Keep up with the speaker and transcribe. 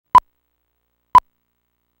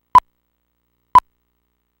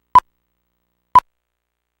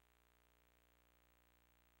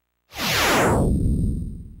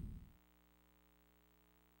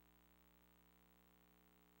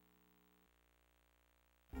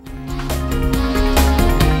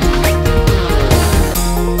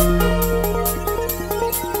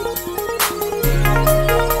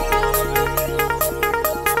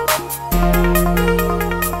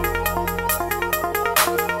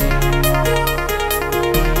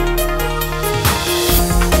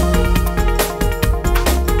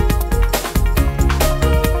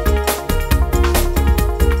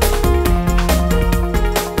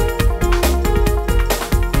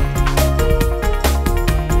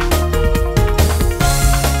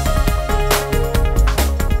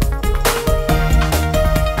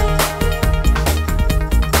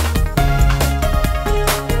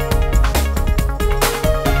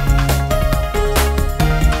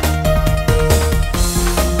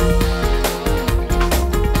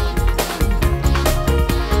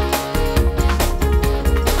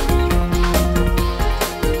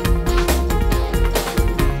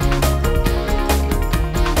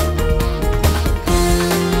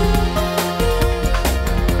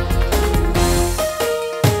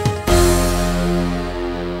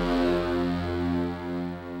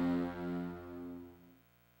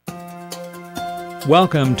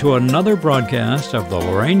Welcome to another broadcast of the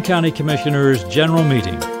Lorain County Commissioners' General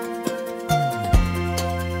Meeting.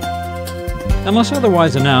 Unless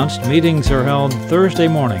otherwise announced, meetings are held Thursday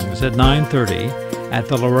mornings at 9:30 at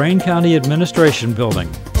the Lorain County Administration Building,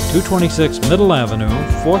 226 Middle Avenue,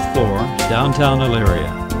 4th floor, downtown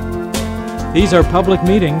Elyria. These are public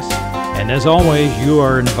meetings, and as always, you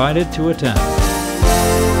are invited to attend.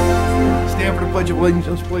 Stand for the Pledge of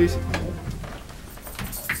Allegiance, please.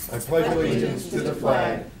 I pledge allegiance to the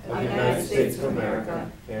flag of the United States of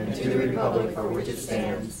America and to the republic for which it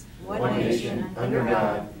stands, one nation, under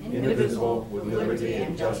God, indivisible, with liberty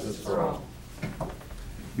and justice for all.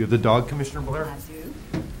 You have the dog, Commissioner Blair? I do.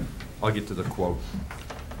 I'll get to the quote.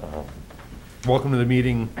 Welcome to the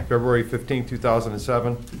meeting, February 15,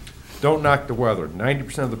 2007. Don't knock the weather.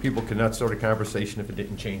 90% of the people cannot start a conversation if it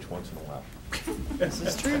didn't change once in a while. This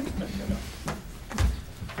is true.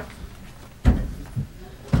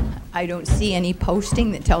 I don't see any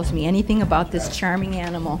posting that tells me anything about this charming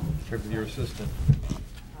animal. Check with your assistant.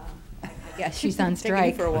 I guess she's on Taking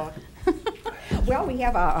strike. you for a walk. Well, we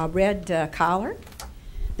have a red collar.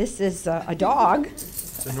 This is a dog.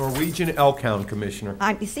 It's a Norwegian Elkhound, Commissioner.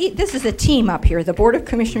 You see, this is a team up here. The Board of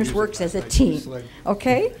Commissioners works as a team,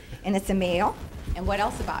 okay? And it's a male. And what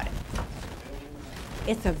else about it?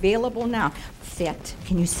 It's available now. Sit.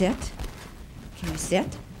 Can you sit? Can you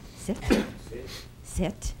sit? Sit.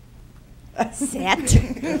 Sit. Sit.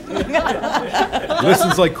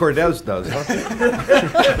 Listens like Cortez does, huh?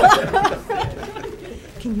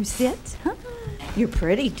 Can you sit? Huh? You're a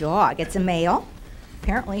pretty dog. It's a male.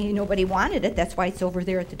 Apparently nobody wanted it. That's why it's over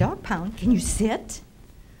there at the dog pound. Can you sit?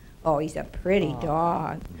 Oh, he's a pretty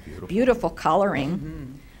dog. Beautiful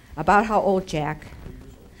coloring. About how old, Jack?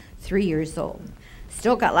 3 years old.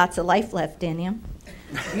 Still got lots of life left in him.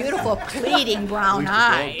 Beautiful pleading brown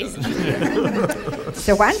eyes.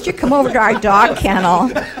 So why don't you come over to our dog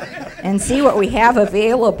kennel and see what we have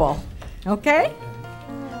available, okay?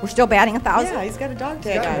 We're still batting 1,000? Yeah, he's got a dog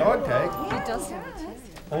tag Got a on. dog tag. He does have a tag.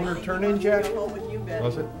 Owner turn in, Jack?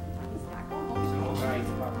 Was it?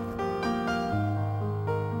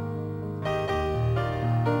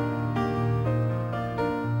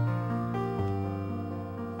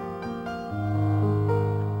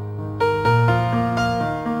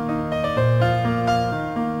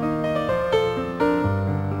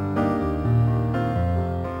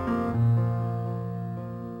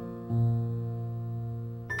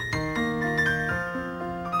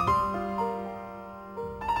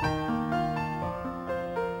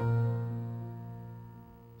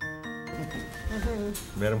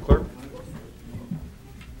 Madam Clerk?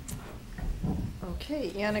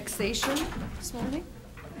 Okay, annexation this morning.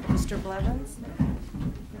 Mr. Blevins.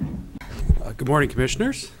 Good morning,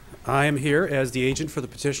 Commissioners. I am here as the agent for the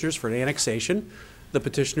petitioners for an annexation. The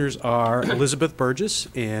petitioners are Elizabeth Burgess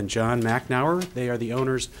and John McNauer. They are the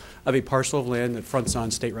owners of a parcel of land that fronts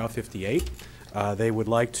on State Route 58. They would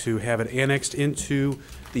like to have it annexed into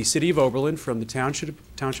the City of Oberlin from the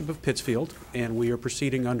Township of Pittsfield, and we are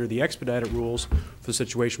proceeding under the expedited rules for the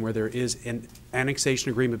situation where there is an annexation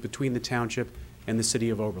agreement between the Township and the City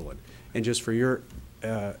of Oberlin. And just for your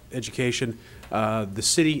education, the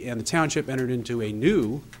City and the Township entered into a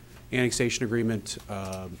new annexation agreement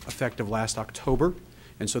effective last October,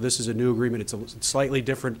 and so this is a new agreement. It's slightly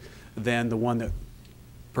different than the one that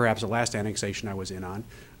perhaps the last annexation I was in on.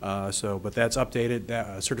 But that's updated.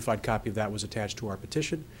 A certified copy of that was attached to our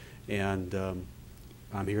petition, and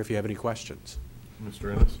I'm here if you have any questions.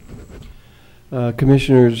 Mr. Ennis?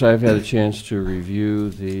 Commissioners, I've had a chance to review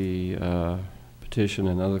the petition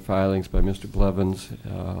and other filings by Mr. Blevins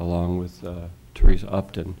along with Teresa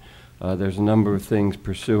Upton. There's a number of things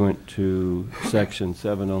pursuant to Section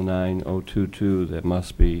 709.022 that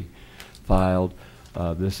must be filed.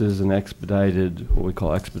 This is an expedited, what we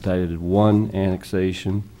call expedited 1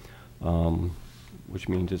 annexation, which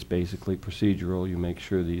means it's basically procedural. You make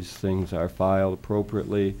sure these things are filed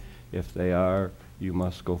appropriately. If they are, you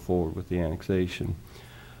must go forward with the annexation.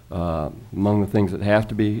 Among the things that have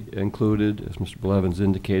to be included, as Mr. Blevins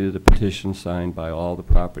indicated, a petition signed by all the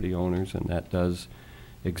property owners, and that does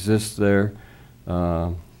exist there.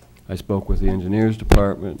 I spoke with the engineers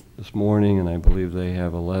department this morning, and I believe they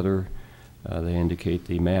have a letter. They indicate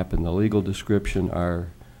the map and the legal description are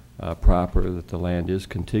proper, that the land is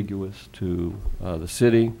contiguous to the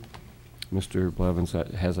city. Mr. Blevins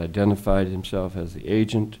has identified himself as the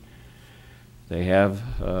agent. They have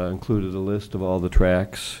included a list of all the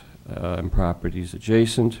tracts and properties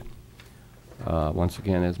adjacent. Once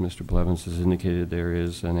again, as Mr. Blevins has indicated, there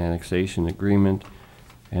is an annexation agreement,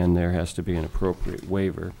 and there has to be an appropriate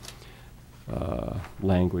waiver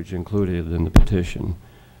language included in the petition.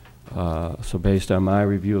 So based on my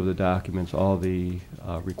review of the documents, all the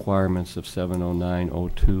requirements of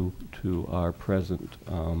 70902 are present,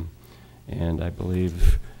 and I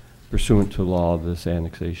believe pursuant to law, this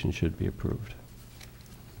annexation should be approved.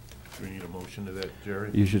 Do we need a motion to that,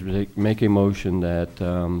 Jerry? You should make a motion that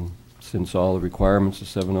since all the requirements of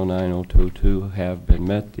 70902 have been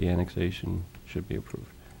met, the annexation should be approved.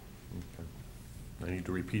 Okay. I need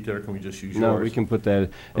to repeat that, or can we just use yours? No, we can put that,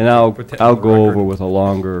 Okay, and put that I'll on the go record. over with a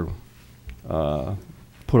longer,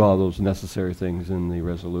 put all those necessary things in the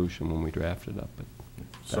resolution when we draft it up, but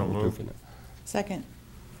So that will do moved. for now. Second.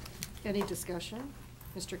 Any discussion?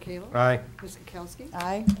 Mr. Kayla? Aye. Ms. Kukowski?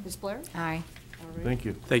 Aye. Ms. Blair? Aye. All right. Thank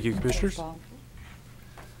you. Thank you, Commissioners. Paul.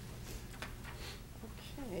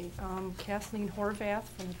 Okay, Kathleen Horvath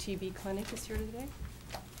from the TB Clinic is here today.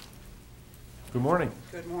 Good morning.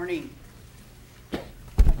 Good morning.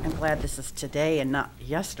 I'm glad this is today and not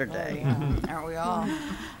yesterday. Aren't we all?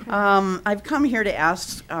 I've come here to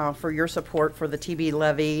ask for your support for the TB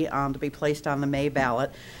levy to be placed on the May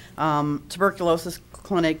ballot. Tuberculosis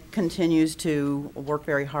Clinic continues to work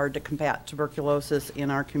very hard to combat tuberculosis in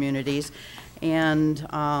our communities. And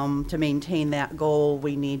to maintain that goal,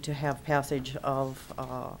 we need to have passage of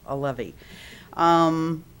a levy.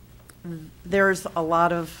 There's a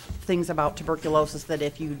lot of things about tuberculosis that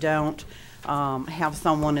if you don't have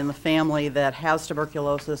someone in the family that has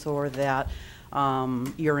tuberculosis, or that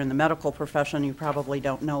you're in the medical profession, you probably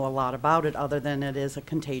don't know a lot about it other than it is a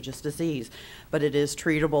contagious disease. But it is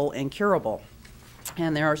treatable and curable.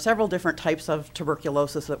 And there are several different types of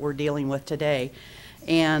tuberculosis that we're dealing with today.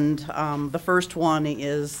 And the first one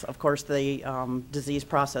is, of course, the disease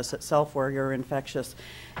process itself, where you're infectious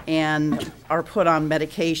and are put on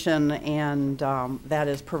medication, and that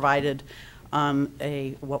is provided on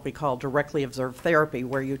what we call directly observed therapy,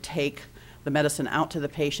 where you take the medicine out to the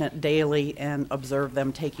patient daily and observe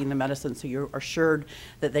them taking the medicine, so you're assured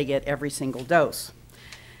that they get every single dose.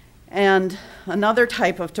 And another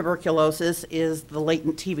type of tuberculosis is the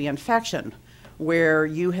latent TB infection, where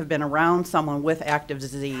you have been around someone with active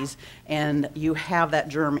disease and you have that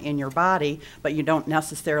germ in your body, but you don't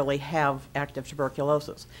necessarily have active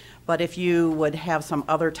tuberculosis. But if you would have some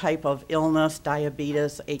other type of illness,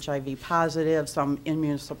 diabetes, HIV positive, some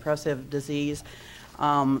immunosuppressive disease,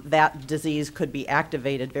 that disease could be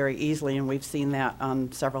activated very easily, and we've seen that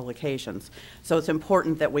on several occasions. So it's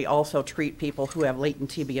important that we also treat people who have latent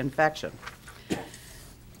TB infection.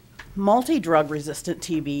 Multi-drug resistant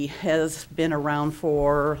TB has been around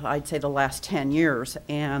for, I'd say, the last 10 years,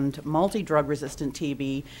 and multi-drug resistant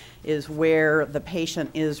TB is where the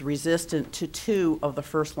patient is resistant to 2 of the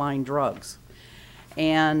first-line drugs.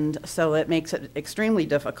 And so it makes it extremely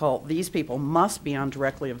difficult. These people must be on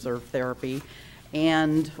directly observed therapy,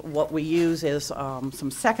 and what we use is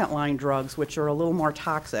some second-line drugs, which are a little more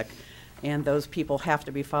toxic, and those people have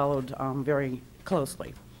to be followed very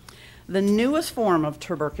closely. The newest form of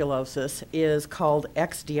tuberculosis is called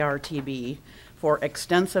XDR-TB, for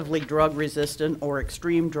extensively drug-resistant or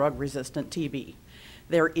extreme drug-resistant TB.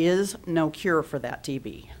 There is no cure for that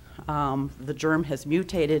TB. The germ has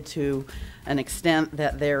mutated to an extent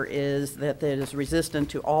that it is resistant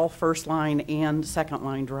to all first-line and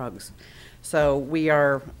second-line drugs. So we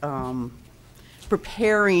are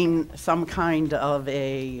preparing some kind of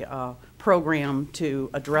a program to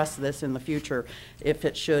address this in the future if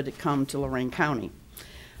it should come to Lorain County.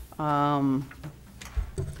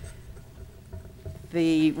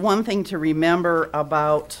 The one thing to remember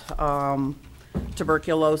about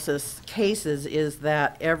tuberculosis cases is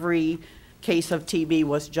that every case of TB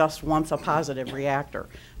was just once a positive reactor.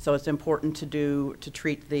 So it's important to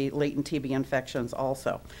treat the latent TB infections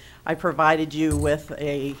also. I provided you with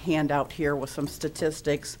a handout here with some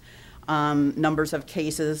statistics on numbers of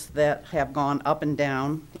cases that have gone up and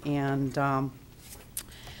down. And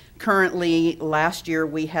currently, last year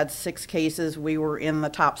we had 6 cases. We were in the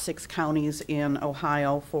top 6 counties in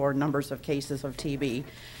Ohio for numbers of cases of TB.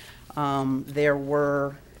 There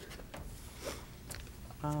were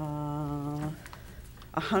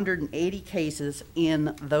 180 cases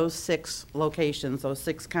in those 6 locations, those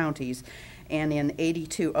 6 counties, and in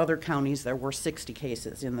 82 other counties there were 60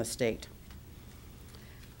 cases in the state.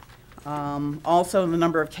 Also, the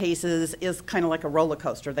number of cases is kind of like a roller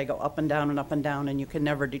coaster. They go up and down, and you can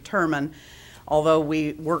never determine. Although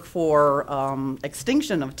we work for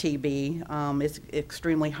extinction of TB, it's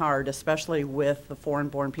extremely hard, especially with the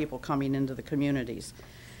foreign-born people coming into the communities.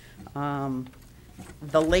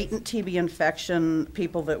 The latent TB infection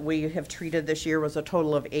people that we have treated this year was a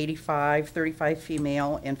total of 85, 35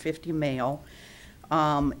 female and 50 male.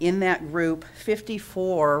 In that group,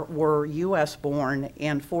 54 were U.S. born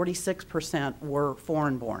and 46% were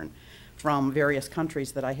foreign born from various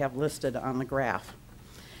countries that I have listed on the graph.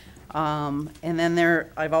 And then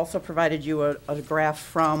I've also provided you a graph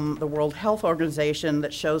from the World Health Organization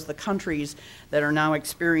that shows the countries that are now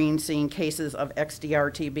experiencing cases of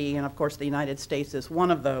XDR-TB, and of course the United States is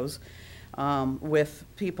one of those. With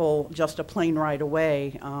people just a plane ride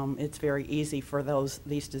away, it's very easy for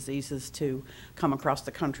these diseases to come across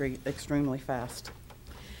the country extremely fast.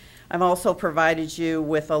 I've also provided you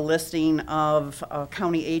with a listing of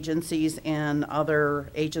county agencies and other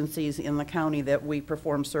agencies in the county that we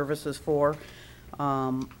perform services for.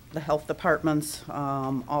 The health departments,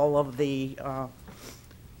 all of the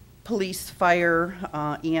police, fire,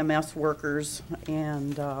 EMS workers,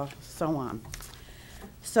 and so on.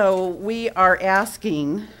 So we are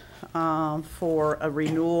asking for a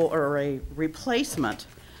renewal or a replacement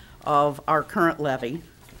of our current levy,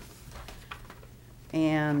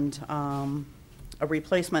 and a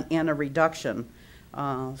replacement and a reduction.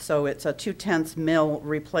 So it's a 2/10 mil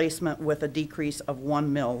replacement with a decrease of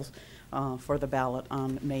 1 mil for the ballot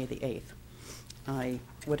on May the 8th. I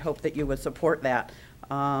would hope that you would support that.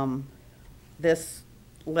 This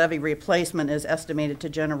levy replacement is estimated to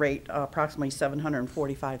generate approximately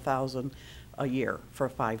 $745,000 a year for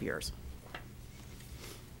 5 years.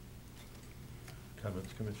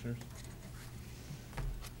 Comments, Commissioners?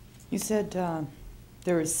 You said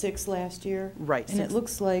there were 6 last year? Right. And it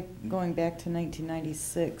looks like, going back to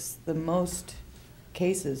 1996, the most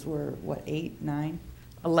cases were, what, 8, 9?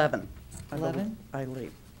 11. 11? I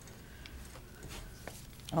believe.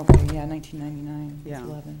 Okay, yeah, 1999, Yeah. it's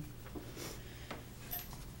 11.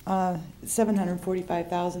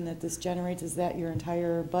 745,000 that this generates, is that your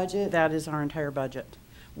entire budget? That is our entire budget.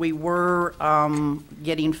 We were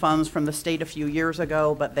getting funds from the state a few years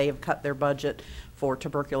ago, but they have cut their budget for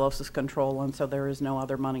tuberculosis control, and so there is no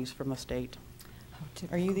other monies from the state.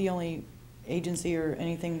 Are you the only agency or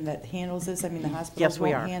anything that handles this? I mean, the hospitals Yes,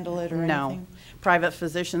 we won't are. handle it or No. anything? Private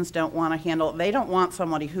physicians don't want to handle it. They don't want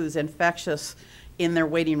somebody who's infectious in their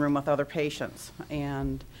waiting room with other patients.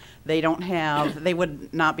 And they don't have, they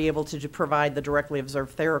would not be able to provide the directly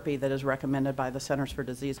observed therapy that is recommended by the Centers for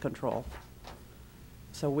Disease Control.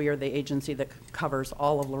 So we are the agency that covers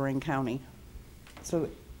all of Lorain County. So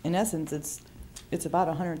in essence, it's about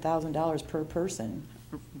 $100,000 per person.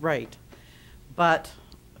 Right. But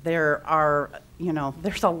there are,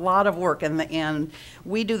 there's a lot of work, and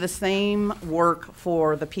we do the same work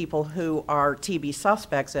for the people who are TB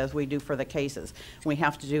suspects as we do for the cases. We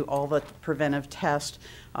have to do all the preventive tests,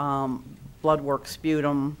 blood work,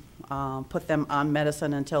 sputum, put them on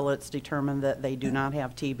medicine until it's determined that they do not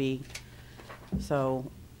have TB. So,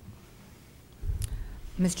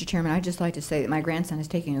 Mr. Chairman, I'd just like to say that my grandson is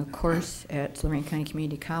taking a course at Lorain County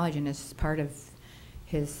Community College, and as part of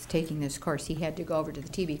his taking this course, he had to go over to the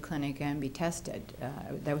TB clinic and be tested.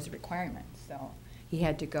 That was a requirement. So he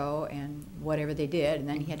had to go, and whatever they did, and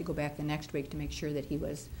then he had to go back the next week to make sure that he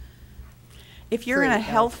was if you're in a free of-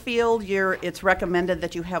 health field, it's recommended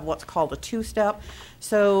that you have what's called a 2-step.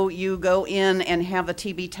 So you go in and have the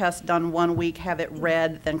TB test done 1 week, have it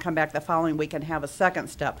read, then come back the following week and have a 2nd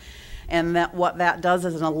step. And what that does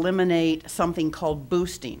is eliminate something called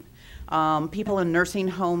boosting. People in nursing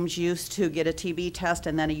homes used to get a TB test,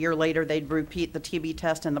 and then a year later they'd repeat the TB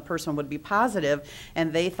test and the person would be positive,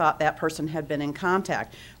 and they thought that person had been in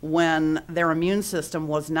contact when their immune system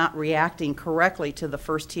was not reacting correctly to the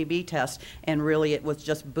first TB test, and really it was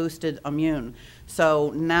just boosted immune.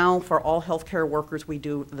 So now for all healthcare workers we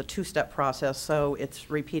do the 2-step process, so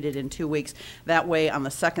it's repeated in 2 weeks. That way on the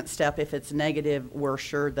 2nd step, if it's negative, we're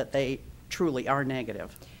assured that they truly are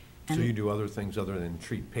negative. So you do other things other than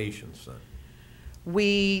treat patients then?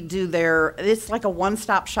 We do it's like a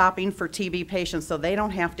one-stop shopping for TB patients, so they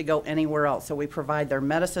don't have to go anywhere else. So we provide their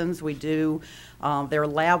medicines, we do their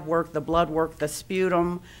lab work, the blood work, the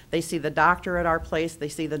sputum. They see the doctor at our place, they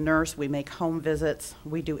see the nurse, we make home visits,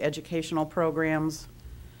 we do educational programs.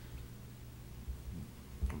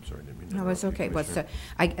 I'm sorry, didn't mean to No, it's interrupt you, okay.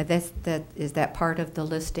 Commissioner. Is that part of the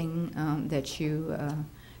listing that you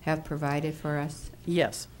have provided for us?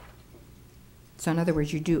 Yes. So in other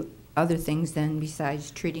words, you do other things then besides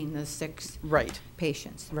treating the 6 Right.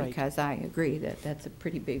 patients? Right. Because I agree that that's a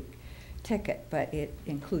pretty big ticket, but it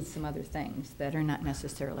includes some other things that are not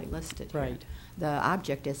necessarily listed here. Right. The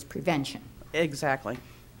object is prevention. Exactly.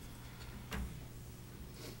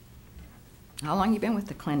 How long you been with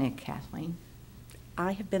the clinic, Kathleen?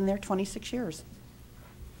 I have been there 26 years.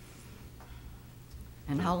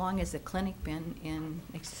 And how long has the clinic been in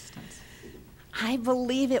existence? I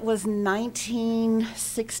believe it was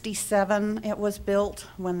 1967 it was built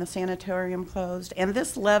when the sanatorium closed. And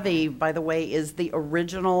this levy, by the way, is the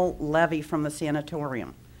original levy from the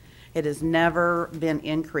sanatorium. It has never been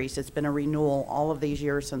increased. It's been a renewal all of these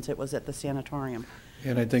years since it was at the sanatorium.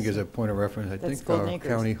 And I think as a point of reference, I That's think Golden our Acres.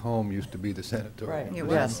 county home used to be the sanatorium. Right. It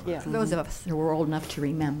Yes. was. Yeah. For those of us who were old enough to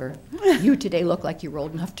remember, you today look like you were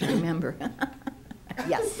old enough to remember.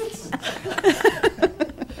 Yes.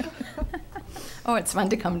 Oh, it's fun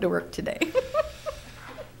to come to work today.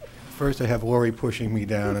 First I have Lori pushing me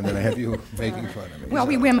down, and then I have you making fun of me. Well,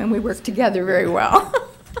 we so. women, we work together very well.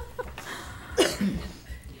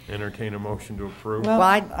 Entertain a motion to approve. Well,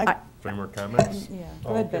 I Any more comments? Yeah, Oh,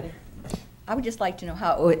 go ahead, okay. Betty. I would just like to know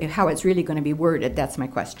how it's really going to be worded. That's my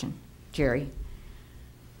question, Jerry.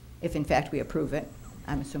 If in fact we approve it,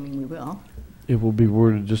 I'm assuming we will. It will be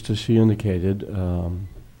worded just as she indicated, a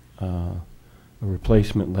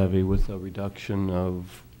replacement levy with a reduction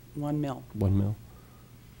of 1 mil. 1 mil.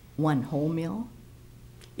 One whole meal?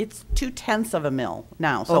 It's 2/10 of a mil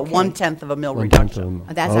now, so Okay. 1/10 of a mil 1/10 of a reduction. mil.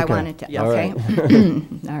 That's I Okay. wanted to, Yeah. okay? All right.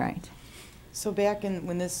 All right. So back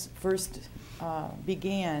when this first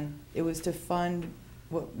began, it was to fund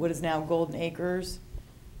what is now Golden Acres?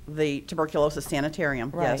 The tuberculosis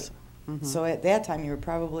sanitarium, yes. Mhm. So at that time, you were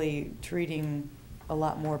probably treating a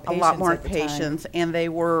lot more A patients lot more at the time. patients, and they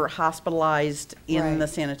were hospitalized in the Right.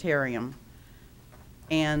 sanitarium.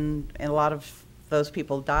 And a lot of those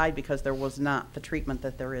people died because there was not the treatment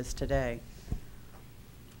that there is today.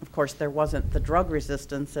 Of course, there wasn't the drug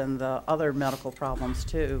resistance and the other medical problems,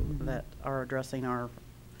 too, that are addressing our,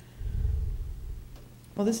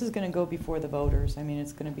 Well, this is going to go before the voters. I mean,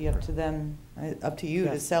 it's going to be up to them, up to you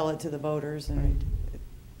to Yes. sell it to the voters, and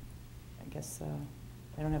I guess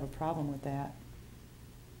I don't have a problem with that.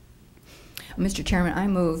 Mr. Chairman, I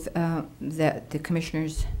move that the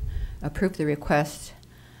commissioners approve the request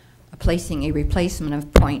placing a replacement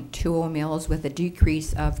of .20 mils with a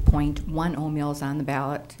decrease of .10 mils on the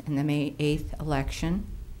ballot in the May 8th election,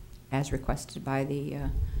 as requested by the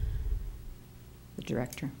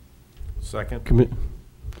director. Second.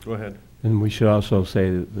 Go ahead. And we should also say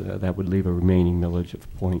that that would leave a remaining millage of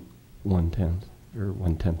 .1/10 or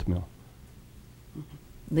 1/10 mil.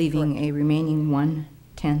 Leaving a remaining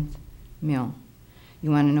 1/10 mil. You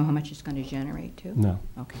want to know how much it's going to generate, too? No.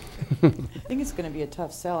 Okay. I think it's going to be a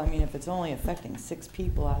tough sell. I mean, if it's only affecting 6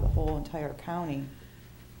 people out of the whole entire county,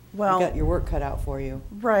 well. you got your work cut out for you.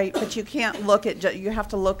 Right, but you can't look at, you have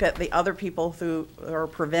to look at the other people who are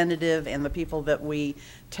preventative and the people that we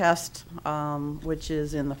test, which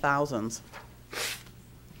is in the thousands.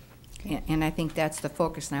 And I think that's the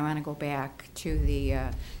focus, and I want to go back to the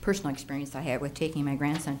personal experience I had with taking my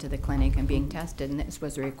grandson to the clinic and being tested, and this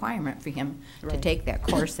was a requirement for him to Right. take that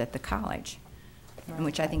course at the college, and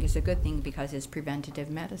which I think is a good thing because it's preventative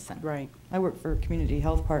medicine. Right. I worked for Community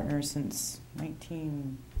Health Partners since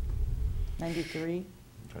 1993,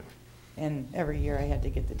 Okay. and every year I had to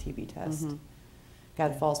get the TB test. Mhm. Got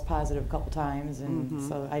a false positive a couple times, and Mhm.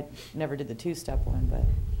 so I never did the 2-step one, but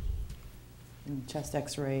and chest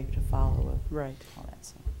X-ray to follow it, Right. all that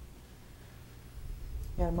stuff.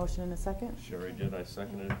 You got a motion in a second? Sherry did, I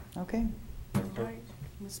seconded it. Okay. Madam Clerk? Aye.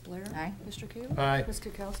 Ms. Blair? Aye. Mr. Kayla? Aye. Ms.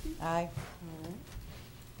 Kukowski? Aye. All right.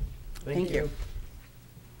 Thank you.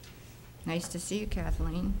 Nice to see you,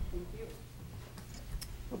 Kathleen.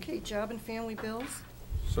 Okay, job and family bills.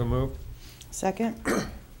 So moved. Second?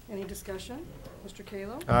 Any discussion? Mr.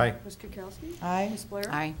 Kayla? Aye. Ms. Kukowski? Aye. Ms. Blair?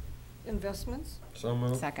 Aye. Investments. So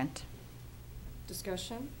moved. Second.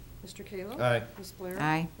 Discussion. Mr. Kayla? Aye. Ms. Blair?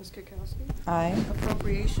 Aye. Ms. Kukowski? Aye.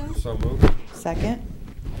 Appropriations. So moved. Second?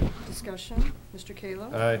 Discussion. Mr.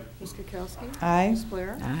 Kayla? Aye. Ms. Kukowski? Aye. Ms.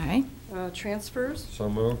 Blair? Aye. Transfers. So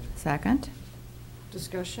moved. Second.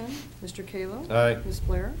 Discussion. Mr. Kayla? Aye. Ms.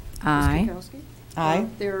 Blair? Aye. Ms. Kukowski? Aye.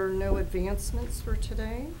 There are no advancements for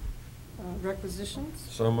today. Requisitions.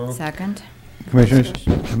 So moved. Second. Commissioners,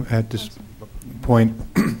 Discussion. at this point,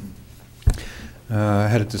 I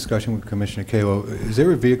had a discussion with Commissioner Kalo. Is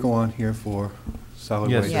there a vehicle on here for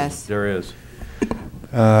solid waste? Yes. There is.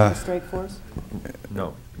 Strike Force?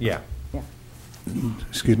 No. Yeah. Yeah.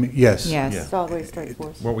 Excuse me? Yes. Yes. Yeah. Solid Waste Strike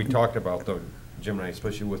Force. What we talked about, though, Jim and I,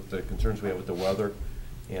 especially with the concerns we have with the weather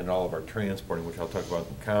and all of our transporting, which I'll talk about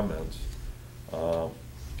in comments,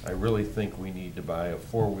 I really think we need to buy a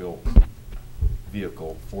 4-wheel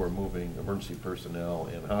vehicle for moving emergency personnel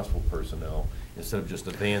and hospital personnel instead of just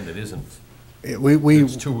a van that isn't, it's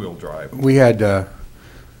 2-wheel drive. We had, and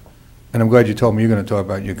I'm glad you told me you're going to talk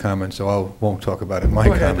about your comments, so I won't talk about it in my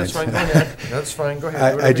Go ahead, comments. that's fine, go ahead. That's fine, go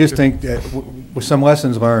ahead. I just think that with some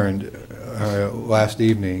lessons learned last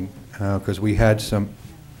evening, because we had some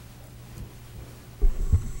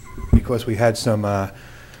because we had some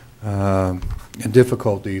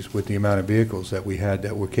difficulties with the amount of vehicles that we had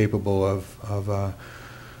that were capable of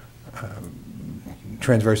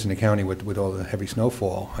transversing the county with all the heavy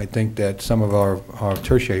snowfall. I think that some of our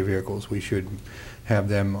tertiary vehicles, we should have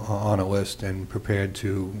them on a list and prepared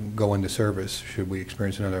to go into service should we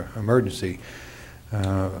experience another emergency.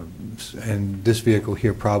 And this vehicle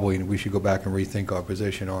here, probably we should go back and rethink our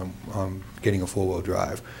position on getting a four-wheel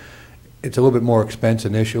drive. It's a little bit more expense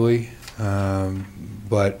initially,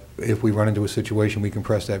 but if we run into a situation, we can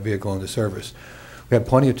press that vehicle into service. We have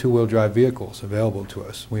plenty of two-wheel drive vehicles available to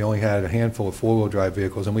us. We only had a handful of four-wheel drive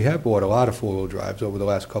vehicles, and we have bought a lot of four-wheel drives over the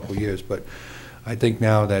last couple of years, but I think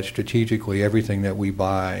now that strategically everything that we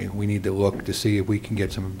buy, we need to look to see if we can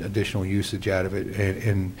get some additional usage out of it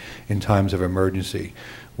in times of emergency.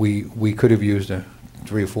 We could have used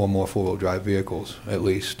 3 or 4 more four-wheel drive vehicles at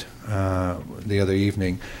least the other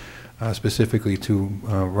evening, specifically to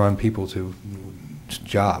run people to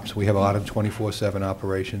jobs. We have a lot of 24/7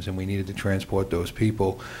 operations, and we needed to transport those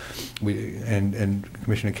people. And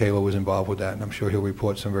Commissioner Kalo was involved with that, and I'm sure he'll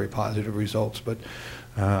report some very positive results. But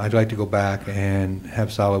I'd like to go back and have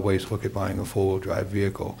solid waste look at buying a four-wheel drive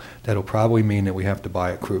vehicle. That'll probably mean that we have to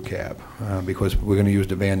buy a crew cab because we're going to use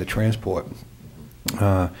the van to transport.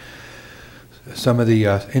 Some of the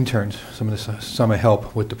interns, some of the summer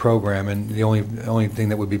help with the program, and the only thing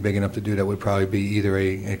that would be big enough to do that would probably be either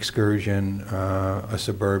an excursion, a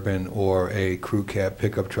Suburban, or a crew cab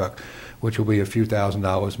pickup truck, which will be a few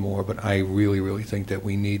 $1,000s more. But I really think that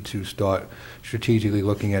we need to start strategically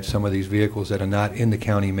looking at some of these vehicles that are not in the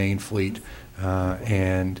county main fleet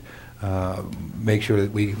and make sure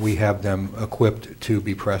that we have them equipped to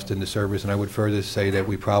be pressed into service. And I would further say that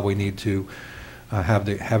we probably need to have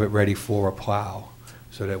it ready for a plow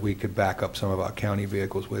so that we could back up some of our county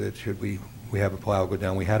vehicles with it should we have a plow go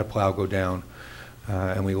down. We had a plow go down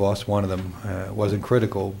and we lost one of them. It wasn't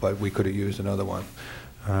critical, but we could have used another one.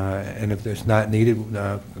 And if it's not needed,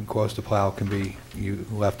 of course the plow can be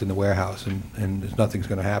left in the warehouse and nothing's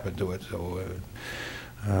going to happen to it. So,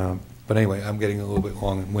 but anyway, I'm getting a little bit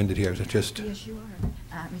long-winded here. Is it just? Yes, you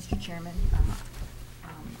are. Mr. Chairman,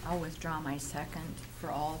 I'll withdraw my second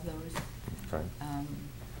for all of those. Fine.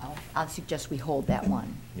 I'll suggest we hold that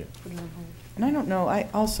one. Yeah. And I don't know, I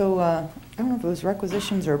also, I don't know if it was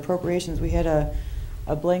requisitions or appropriations, we had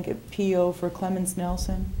a blanket PO for Clemens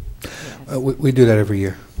Nelson. Yes. We do that every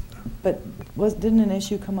year. But didn't an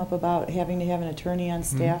issue come up about having to have an attorney on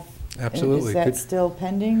staff? Absolutely. Is that still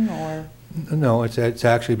pending, or? No, it's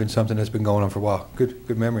actually been something that's been going on for a while.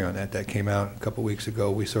 Good memory on that. That came out a couple weeks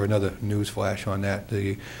ago. We saw another news flash on that.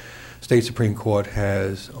 The State Supreme Court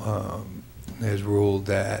has ruled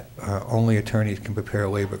that only attorneys can prepare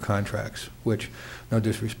labor contracts, which, no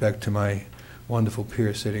disrespect to my wonderful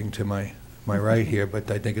peer sitting to my right here, but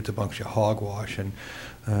I think it's a bunch of hogwash. And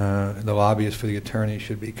the lobbyists for the attorneys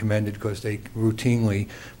should be commended because they routinely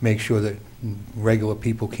make sure that regular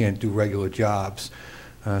people can't do regular jobs.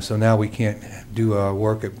 So now we can't do our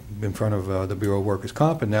work in front of the Bureau of Workers'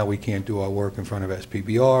 Comp, and now we can't do our work in front of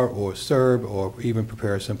SPBR or SERB or even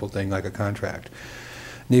prepare a simple thing like a contract.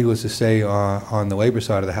 Needless to say, on the labor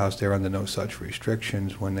side of the house, they're under no such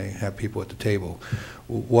restrictions when they have people at the table.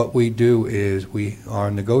 What we do is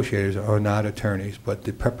our negotiators are not attorneys, but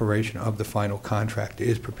the preparation of the final contract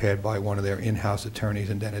is prepared by one of their in-house attorneys,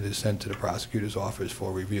 and then it is sent to the prosecutor's office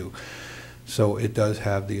for review. So it does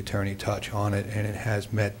have the attorney touch on it, and it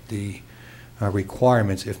has met the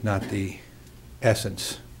requirements, if not the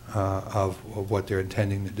essence, of what they're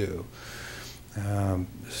intending to do.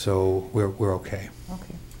 So we're okay.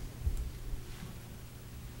 Okay.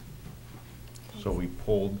 So we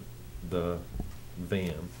pulled the van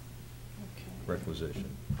Okay. requisition.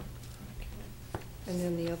 And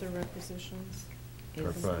then the other requisitions? Are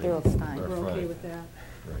is- fine. They're all fine. Are We're okay fine. with that?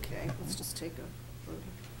 Right. Okay, let's just take a vote.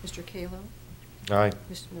 Mr. Kalo? Aye.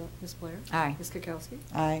 Ms. Blair? Aye. Ms. Kukowski?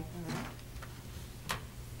 Aye. All right.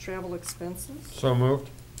 Travel expenses, So moved.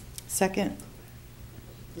 Second?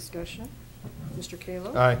 discussion. Mr.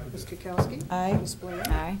 Kalo? Aye. Ms. Kukowski? Aye. Ms. Blair?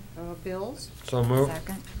 Aye. Bills, So moved.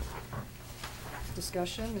 Second.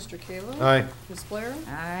 discussion. Mr. Kalo? Aye. Ms. Blair?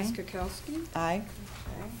 Aye. Ms. Kukowski? Aye.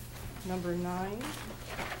 Okay. Number 9,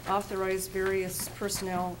 authorize various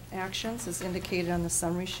personnel actions as indicated on the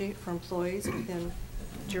summary sheet for employees within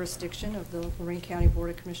jurisdiction of the Lorain County Board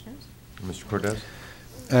of Commissioners. Mr. Cortez?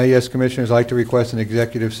 Yes, Commissioners, I'd like to request an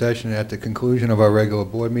executive session at the conclusion of our regular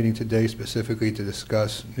board meeting today, specifically to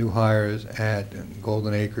discuss new hires at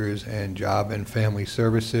Golden Acres and Job and Family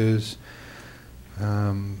Services.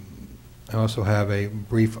 I also have a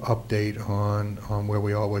brief update on where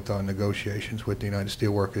we are with our negotiations with the United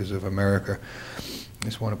Steelworkers of America. I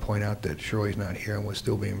just want to point out that Shirley's not here, and we're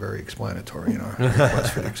still being very explanatory in our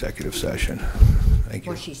request for the executive session. Thank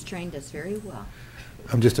you. Well, she's trained us very well.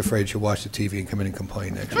 I'm just afraid she'll watch the TV and come in and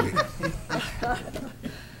complain next week.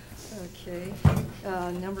 Okay.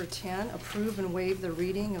 Number 10, approve and waive the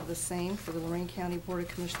reading of the same for the Lorain County Board of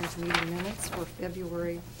Commissioners meeting minutes for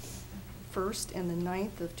February 1st and the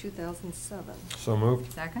 9th of 2007. So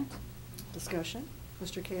moved. Second? Discussion.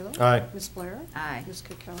 Mr. Kayla? Aye. Ms. Blair? Aye. Ms.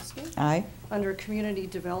 Kukowski? Aye. Under Community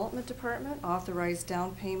Development Department, authorize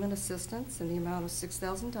down payment assistance in the amount of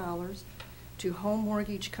 $6,000 to Home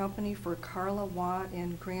Mortgage Company for Carla Watt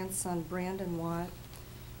and grandson Brandon Watt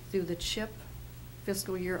through the CHIP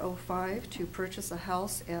fiscal year '05 to purchase a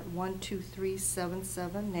house at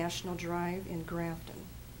 12377 National Drive in Grafton.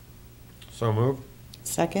 So moved.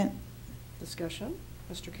 Second. Discussion.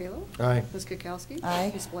 Mr. Kayla? Aye. Ms. Kukowski?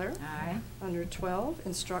 Aye. Ms. Blair? Aye. Under 12,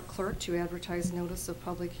 instruct clerk to advertise notice of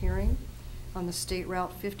public hearing on the State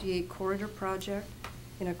Route 58 corridor project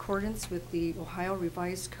in accordance with the Ohio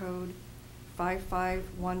Revised Code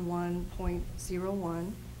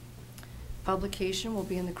 5511.01. Publication will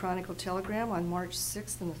be in the Chronicle Telegram on March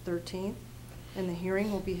 6th and the 13th, and the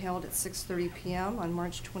hearing will be held at 6:30 p.m. on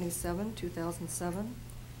March 27, 2007,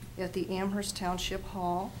 at the Amherst Township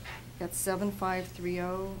Hall at 7530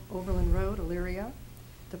 Overland Road, Elyria.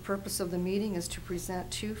 The purpose of the meeting is to present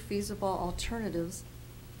two feasible alternatives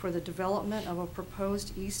for the development of a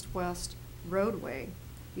proposed east-west roadway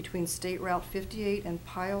between State Route 58 and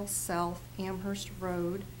Pyle South Amherst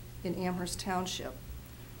Road in Amherst Township.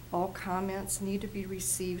 All comments need to be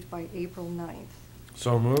received by April 9th.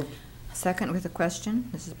 So moved. Second with a question.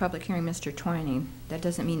 This is a public hearing, Mr. Twining. That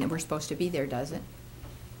doesn't mean that we're supposed to be there, does it?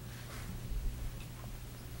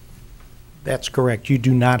 That's correct. You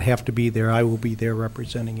do not have to be there. I will be there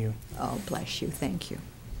representing you. Oh, bless you. Thank you.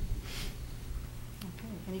 Okay,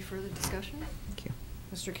 any further discussion? Thank you.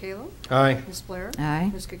 Mr. Kayla? Aye. Ms. Blair? Aye.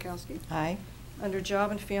 Ms. Kukowski? Aye. Under Job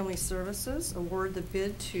and Family Services, award the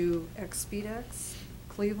bid to Expedex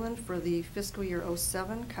Cleveland for the fiscal year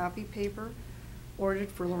 '07 copy paper ordered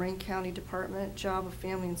for Lorain County Department Job of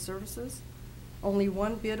Family and Services. Only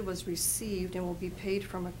one bid was received and will be paid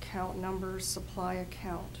from account number supply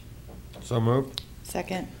account. So moved.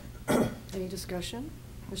 Second. Any discussion?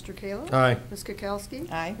 Mr. Kayla? Aye. Ms.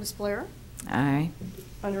 Kukowski? Aye. Ms. Blair? Aye.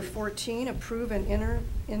 Under 14, approve and enter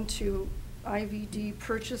into IVD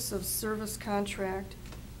purchase of service contract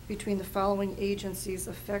between the following agencies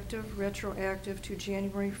effective retroactive to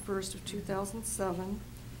January 1st of 2007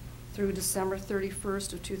 through December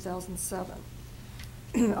 31st of 2007.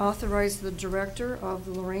 Authorize the Director of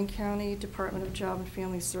the Lorain County Department of Job and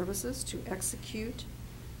Family Services to execute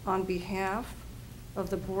on behalf of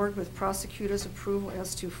the Board with prosecutor's approval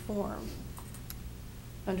as to form.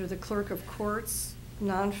 Under the Clerk of Courts,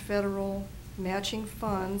 non-federal matching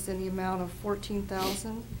funds in the amount of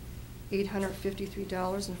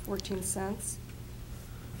 $14,853.14.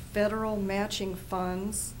 Federal matching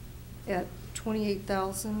funds at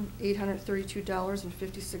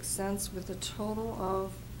 $28,832.56 with a total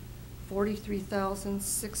of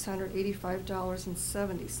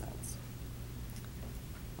 $43,685.70.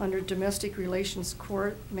 Under Domestic Relations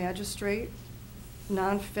Court Magistrate,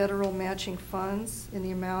 non-federal matching funds in the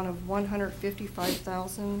amount of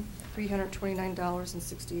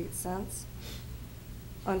 $155,329.68.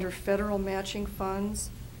 Under federal matching funds,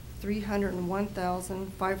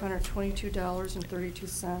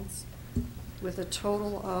 $301,522.32, with a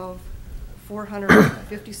total of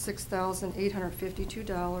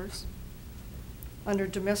 $456,852. Under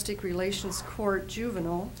Domestic Relations Court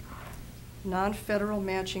Juvenile, non-federal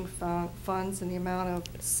matching funds in the amount of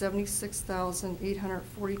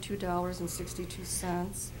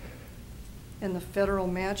 $76,842.62, and the federal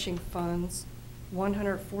matching funds,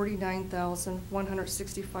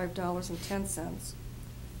 $149,165.10,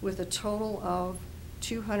 with a total of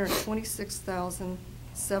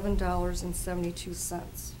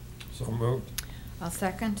 $226,007.72. So moved. I'll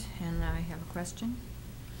second, and I have a question.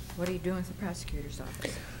 What are you doing with the prosecutor's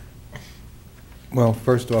office? Well,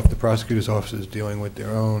 first off, the prosecutor's office is dealing with their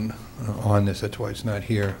own on this. That's why it's not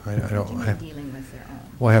here. I What don't. do you mean dealing with their own?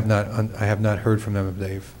 Well, I have not heard from them if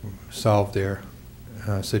they've solved their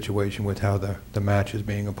situation with how the match is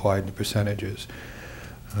being applied, the percentages.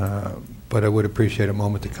 But I would appreciate a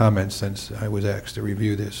moment to comment since I was asked to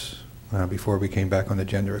review this before we came back on the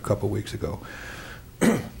agenda a couple weeks ago.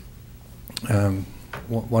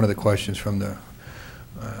 One of the questions from the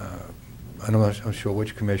I'm not sure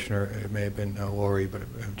which commissioner, it may have been Lori, but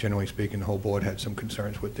generally speaking, the whole board had some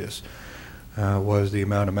concerns with this, was the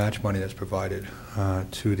amount of match money that's provided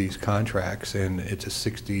to these contracts, and it's a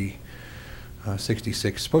 60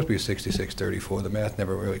 66, supposed to be a 6634. The math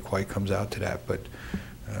never really quite comes out to that, but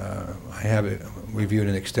I have reviewed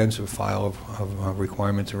an extensive file of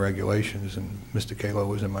requirements and regulations, and Mr. Kalo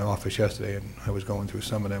was in my office yesterday, and I was going through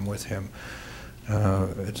some of them with him.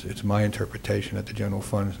 It's my interpretation that the general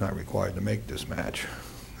fund is not required to make this match.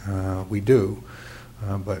 We do,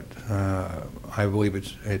 but I believe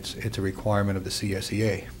it's a requirement of the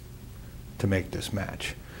CSEA to make this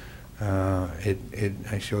match.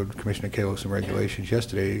 I showed Commissioner Kalo some regulations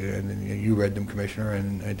yesterday, and you read them, Commissioner,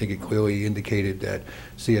 and I think it clearly indicated that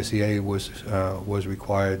CSEA was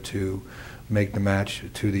required to make the match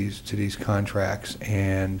to these contracts,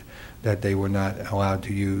 and that they were not allowed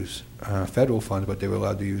to use federal funds, but they were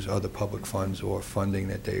allowed to use other public funds or funding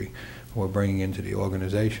that they were bringing into the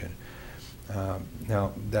organization.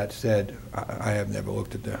 Now, that said, I have never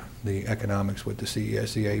looked at the economics with the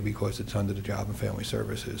CSEA because it's under the Job and Family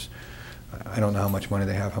Services. I don't know how much money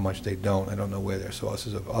they have, how much they don't. I don't know where their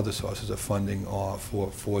other sources of funding are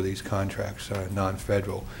for these contracts,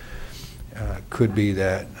 non-federal. Could be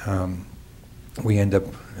that we end up,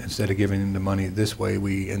 instead of giving them the money this way,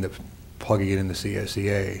 we end up plugging it in the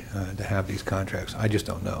CSEA to have these contracts. I just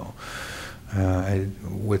don't know.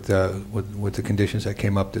 With the conditions that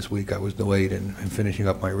came up this week, I was delayed in finishing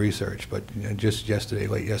up my research. But just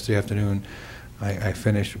late yesterday afternoon, I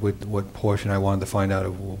finished with what portion I wanted to find out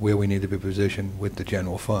of where we need to be positioned with the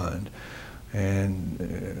general fund.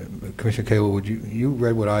 And Commissioner Kalo, you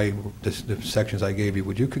read the sections I gave you.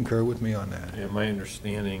 Would you concur with me on that? Yeah, my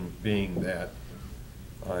understanding being that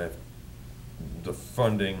the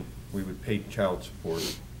funding, we would pay child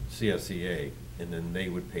support, CSEA, and then they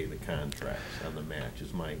would pay the contracts on the match,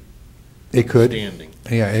 is my understanding.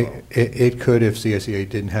 Yeah, it could if CSEA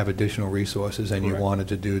didn't have additional resources and Correct. You wanted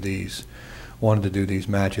to do these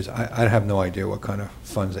matches. I have no idea what kind of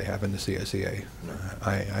funds they have in the CSEA. No.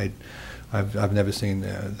 I've never seen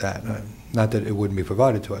that. Not that it wouldn't be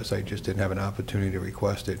provided to us. I just didn't have an opportunity to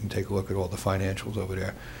request it and take a look at all the financials over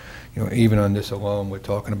there. You know, even on this alone, we're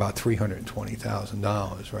talking about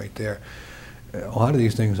 $320,000 right there. A lot of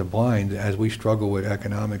these things are blind as we struggle with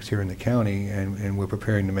economics here in the county, and we're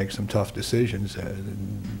preparing to make some tough decisions.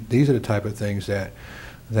 These are the type of things that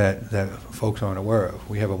folks aren't aware of.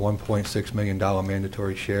 We have a $1.6 million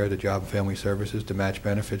mandatory share of the Job and Family Services to match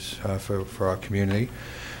benefits for our community.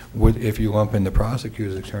 If you lump in the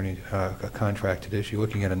prosecutor's attorney contract to this, you're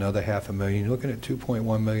looking at another $500,000. You're looking at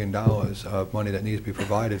 $2.1 million of money that needs to be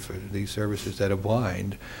provided for these services that are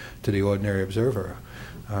blind to the ordinary observer,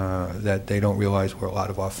 that they don't realize where a lot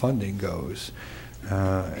of our funding goes.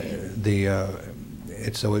 So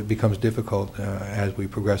it becomes difficult as we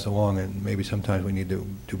progress along, and maybe sometimes we need to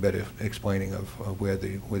do better explaining of where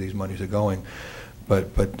these monies are going.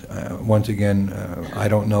 But once again, I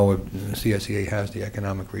don't know if the CSEA has the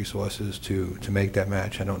economic resources to make that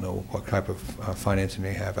match. I don't know what type of financing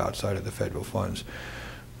they have outside of the federal funds.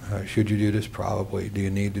 Should you do this? Probably. Do you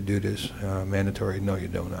need to do this? Mandatory? No, you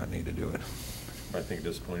do not need to do it. I think at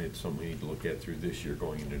this point it's something we need to look at through this year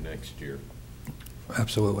going into next year.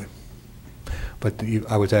 Absolutely. But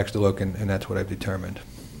I was asked to look, and that's what I've determined.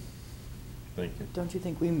 Thank you. Don't you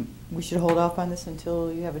think we should hold off on this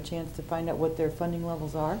until you have a chance to find out what their funding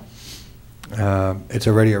levels are? It's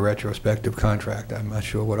already a retrospective contract. I'm not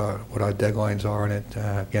sure what our deadlines are on it.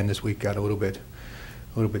 Again, this week got a little bit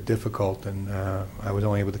difficult, and I was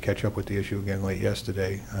only able to catch up with the issue again late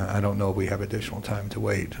yesterday. I don't know if we have additional time to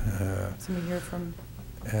wait. Somebody here from?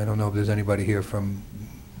 I don't know if there's anybody here from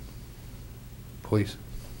police.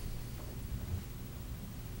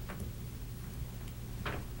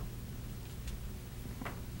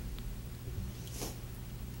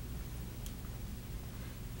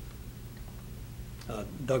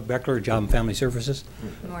 Doug Beckler, Job and Family Services.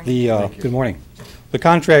 Good morning. Good morning. The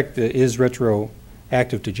contract is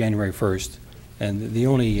retroactive to January 1st, and the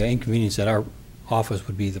only inconvenience at our office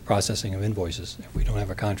would be the processing of invoices. If we don't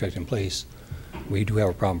have a contract in place, we do have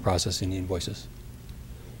a problem processing the invoices.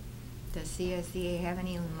 Does CSEA have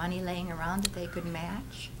any money laying around that they could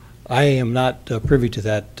match? I am not privy to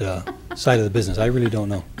that side of the business. I really don't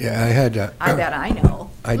know. Yeah, I had. I bet I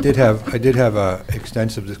know. I did have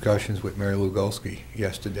extensive discussions with Mary Lou Golsky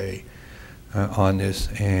yesterday on this,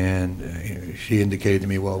 and she indicated to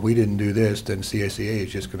me, well, we didn't do this, then CSEA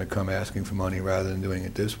is just going to come asking for money rather than doing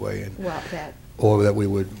it this way, and Well, or that we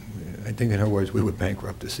would, I think in her words, we would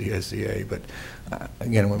bankrupt the CSEA. But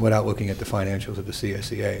again, without looking at the financials of the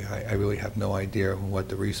CSEA, I really have no idea what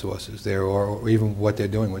the resources there are, or even what they're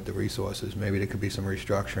doing with the resources. Maybe there could be some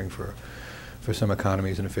restructuring for some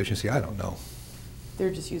economies and efficiency. I don't know. They're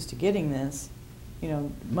just used to getting this. You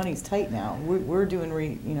know, money's tight now. We're doing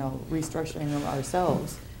restructuring them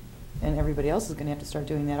ourselves. And everybody else is going to have to start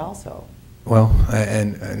doing that also. Well,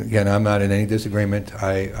 and again, I'm not in any disagreement.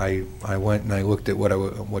 I went and I looked at what I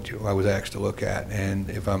was asked to look at, and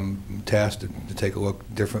if I'm tasked to take a look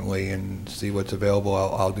differently and see what's available,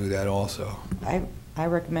 I'll do that also. I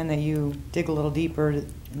recommend that you dig a little deeper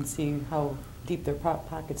and see how deep their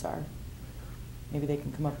pockets are. Maybe they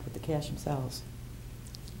can come up with the cash themselves.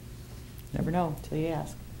 Never know till you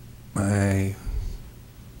ask. I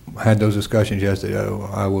had those discussions yesterday.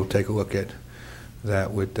 I will take a look at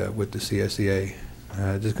that with the CSEA.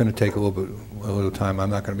 Just going to take a little time. I'm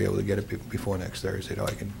not going to be able to get it before next Thursday. Though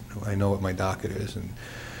I know what my docket is, and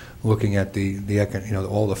looking at the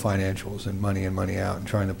all the financials and money in, money out, and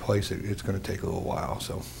trying to place it, it's going to take a little while.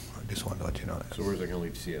 So I just wanted to let you know that. So where's that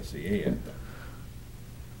going to leave CSEA at then?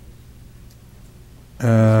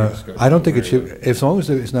 I don't think it should, as long as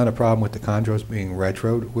it's not a problem with the chondros being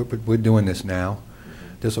retroed. We're doing this now.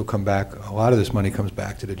 This will come back, a lot of this money comes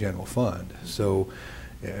back to the general fund. So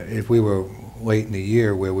if we were late in the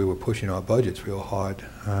year where we were pushing our budgets real hard,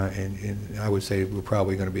 and I would say we're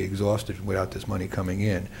probably going to be exhausted without this money coming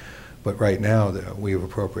in. But right now, we have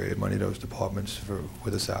appropriated money to those departments for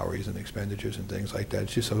the salaries and expenditures and things like that.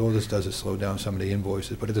 It's just, all this does is slow down some of the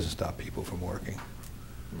invoices, but it doesn't stop people from working.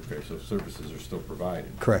 Okay, so services are still provided.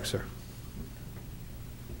 Correct, sir.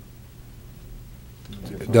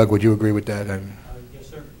 Doug, would you agree with that? Yes,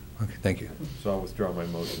 sir. Okay, thank you. So I'll withdraw my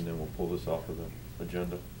motion, then we'll pull this off of the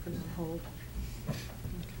agenda.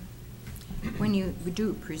 When you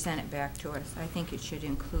do present it back to us, I think it should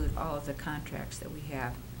include all of the contracts that we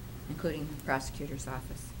have, including the prosecutor's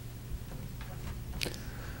office.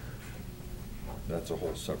 That's a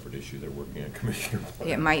whole separate issue they're working on, Commissioner.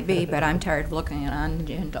 It might be, but I'm tired of looking at on the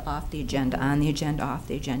agenda, off the agenda, on the agenda, off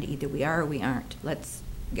the agenda. Either we are or we aren't. Let's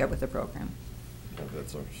get with the program.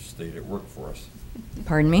 That's our state at work for us.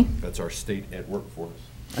 Pardon me? That's our state at work for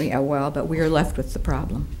us. Oh, yeah, well, but we are left with the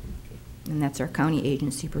problem, and that's our county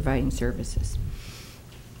agency providing services.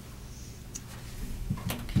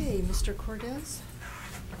 Okay, Mr. Cordez?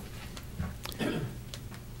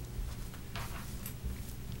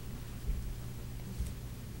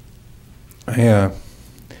 Yeah.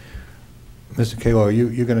 Mr. Kalo,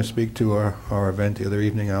 you're going to speak to our event the other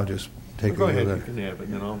evening. I'll just take Go over ahead, the. you can have it,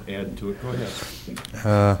 and then I'll add to it. Go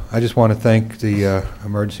ahead. I just want to thank the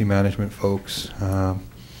emergency management folks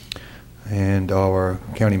and our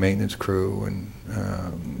county maintenance crew and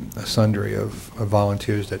a sundry of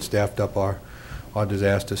volunteers that staffed up our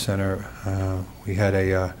disaster center. We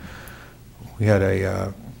had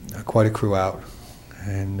quite a crew out,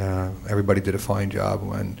 and everybody did a fine job.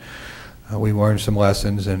 When we learned some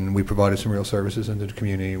lessons, and we provided some real services into the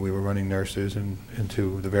community. We were running nurses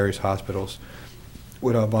into the various hospitals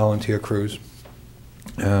with our volunteer crews.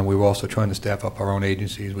 We were also trying to staff up our own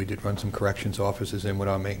agencies. We did run some corrections offices in with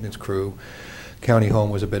our maintenance crew. County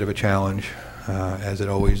home was a bit of a challenge, as it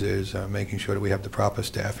always is, making sure that we have the proper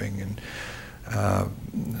staffing.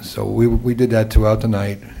 And so we did that throughout the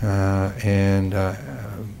night.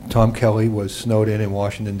 Tom Kelly was snowed in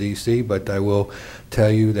Washington, D.C., but I will tell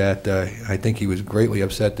you that I think he was greatly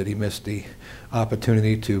upset that he missed the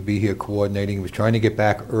opportunity to be here coordinating. He was trying to get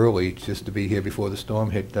back early just to be here before the storm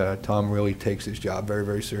hit. Tom really takes his job very,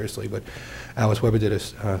 very seriously, but Alice Weber did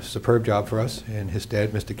a superb job for us. In his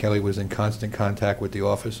stead, Mr. Kelly was in constant contact with the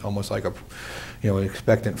office, almost like an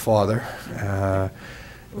expectant father.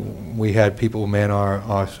 We had people man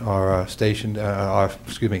our station, our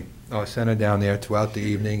center down there throughout the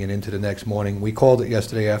evening and into the next morning. We called it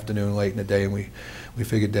yesterday afternoon, late in the day, and we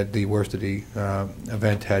figured that the worst of the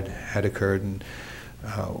event had occurred. And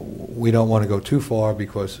we don't want to go too far,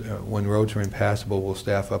 because when roads are impassable, we'll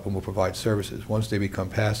staff up and we'll provide services. Once they become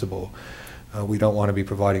passable, we don't want to be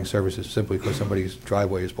providing services simply because somebody's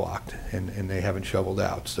driveway is blocked and they haven't shoveled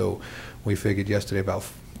out. So we figured yesterday about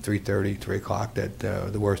 3:30, 3 o'clock that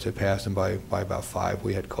the worst had passed, and by about 5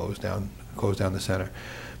 we had closed down the center.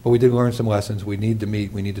 But we did learn some lessons. We need to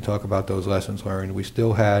meet. We need to talk about those lessons learned. We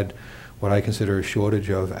still had what I consider a shortage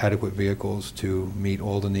of adequate vehicles to meet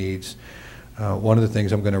all the needs. One of the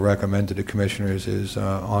things I'm going to recommend to the commissioners is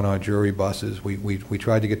on our jury buses. We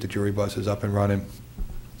tried to get the jury buses up and running.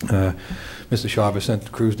 Mr. Chavez sent the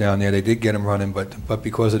crews down there. They did get them running, but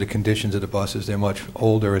because of the conditions of the buses, they're much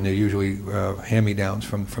older, and they're usually hand-me-downs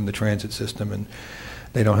from the transit system, and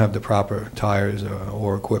they don't have the proper tires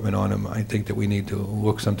or equipment on them. I think that we need to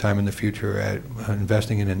look sometime in the future at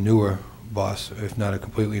investing in a newer bus, if not a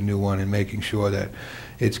completely new one, and making sure that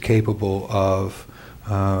it's capable of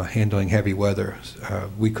handling heavy weather.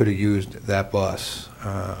 We could have used that bus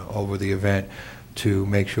over the event to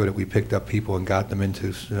make sure that we picked up people and got them into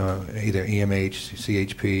either EMH,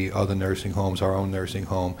 CHP, other nursing homes, our own nursing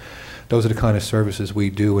home. Those are the kind of services we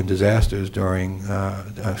do in disasters during,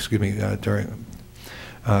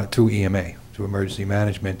 through EMA, through emergency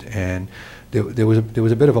management, and there was a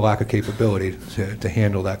bit of a lack of capability to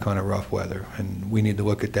handle that kind of rough weather, and we need to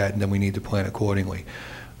look at that, and then we need to plan accordingly.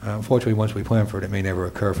 Unfortunately, once we plan for it, it may never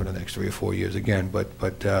occur for the next 3 or 4 years again, but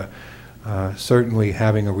certainly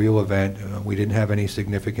having a real event, we didn't have any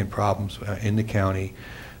significant problems in the county,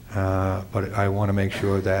 but I want to make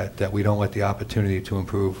sure that we don't let the opportunity to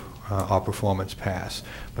improve our performance pass.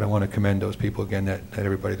 But I want to commend those people again, that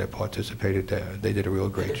everybody that participated, they did a real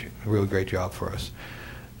great job for us.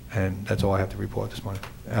 And that's all I have to report this morning.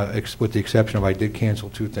 With the exception of I did cancel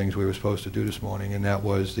 2 things we were supposed to do this morning, and that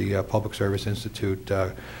was the Public Service Institute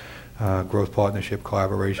Growth Partnership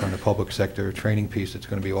Collaboration on the public sector training piece that's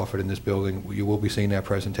going to be offered in this building. You will be seeing that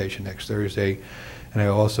presentation next Thursday. And I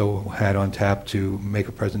also had on tap to make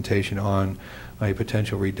a presentation on a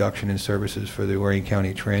potential reduction in services for the Lorain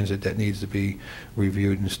County Transit that needs to be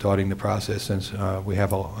reviewed and starting the process, since we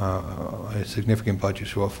have a significant budget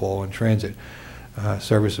shortfall in transit.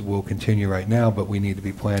 Service will continue right now, but we need to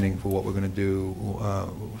be planning for what we're going to do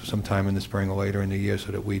sometime in the spring or later in the year,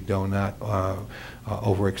 so that we do not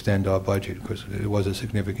overextend our budget, because it was a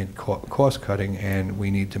significant cost cutting, and we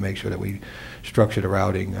need to make sure that we structure the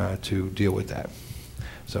routing to deal with that.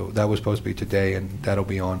 So that was supposed to be today, and that'll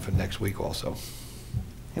be on for next week also.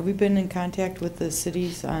 Have we been in contact with the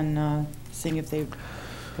cities on seeing if they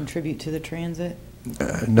contribute to the transit?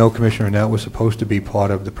 No, Commissioner, and that was supposed to be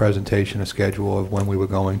part of the presentation, a schedule of when we were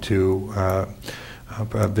going to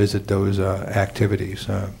visit those activities.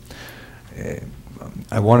 I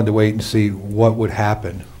wanted to wait and see what would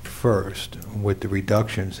happen first with the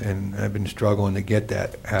reductions, and I've been struggling to get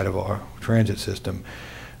that out of our transit system.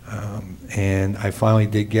 And I finally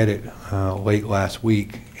did get it late last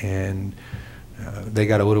week, and they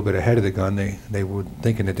got a little bit ahead of the gun. They were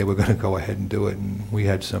thinking that they were going to go ahead and do it, and we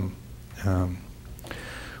had some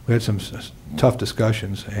tough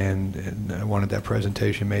discussions, and I wanted that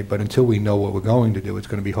presentation made. But until we know what we're going to do, it's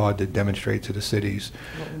going to be hard to demonstrate to the cities,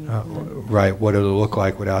 right, what it'll look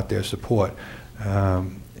like without their support.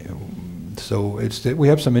 So we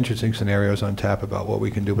have some interesting scenarios on tap about what we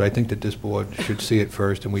can do, but I think that this board should see it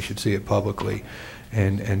first, and we should see it publicly,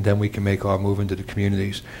 and then we can make our move into the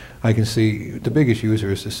communities. I can see the biggest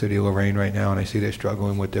user is the city of Lorain right now, and I see they're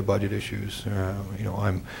struggling with their budget issues. You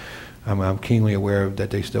know, I'm keenly aware that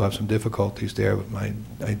they still have some difficulties there.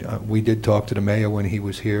 But we did talk to the mayor when he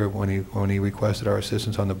was here, when he requested our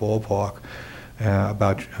assistance on the ballpark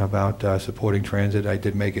about supporting transit. I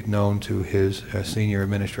did make it known to his senior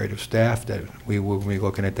administrative staff that we will be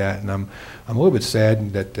looking at that, and I'm a little bit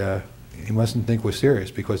saddened that he mustn't think we're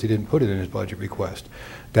serious because he didn't put it in his budget request.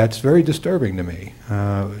 That's very disturbing to me.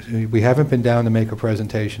 We haven't been down to make a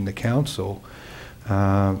presentation to council.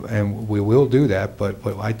 And we will do that, but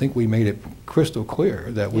I think we made it crystal clear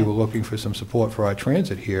that we were looking for some support for our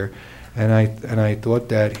transit here, and I thought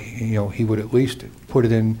that he would at least put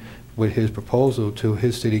it in with his proposal to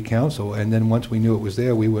his city council, and then once we knew it was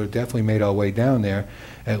there, we would have definitely made our way down there,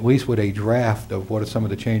 at least with a draft of what some of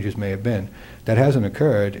the changes may have been. That hasn't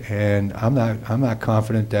occurred, and I'm not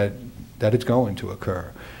confident that it's going to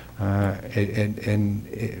occur.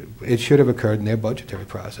 It should have occurred in their budgetary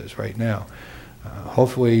process right now.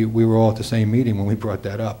 Hopefully we were all at the same meeting when we brought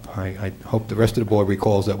that up. I hope the rest of the board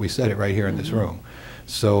recalls that we said it right here in this room.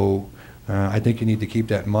 So I think you need to keep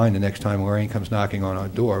that in mind the next time Lorain comes knocking on our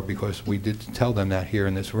door, because we did tell them that here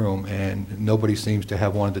in this room, and nobody seems to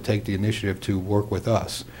have wanted to take the initiative to work with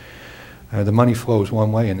us. The money flows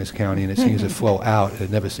one way in this county, and it seems to flow out. It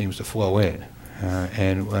never seems to flow in.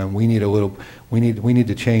 And we need a little. We need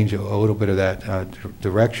to change a little bit of that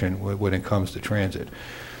direction when it comes to transit.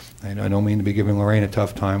 And I don't mean to be giving Lorain a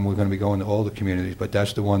tough time. We're going to be going to all the communities, but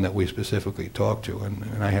that's the one that we specifically talked to,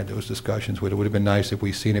 and I had those discussions with. It would have been nice if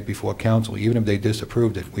we seen it before council. Even if they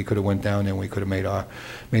disapproved it, we could have went down there and we could have made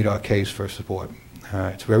our case for support.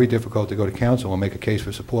 It's very difficult to go to council and make a case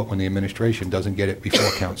for support when the administration doesn't get it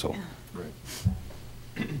before council.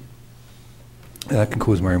 Right. That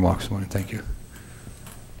concludes my remarks this morning. Thank you.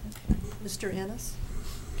 Mr. Ennis?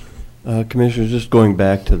 Commissioners, just going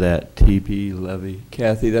back to that TP levy.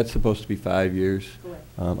 Kathy, that's supposed to be 5 years.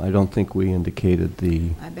 I don't think we indicated the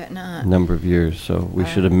I bet not. number of years, so we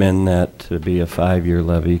should amend that to be a 5-year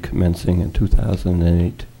levy commencing in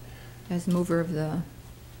 2008. As mover of the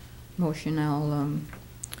motion, I'll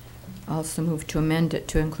also move to amend it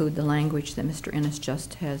to include the language that Mr. Ennis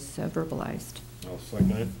just has verbalized. I'll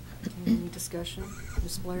second it. Any discussion?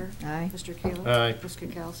 Ms. Blair? Aye. Mr. Kayla? Aye. Ms.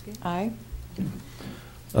 Kukowski? Aye.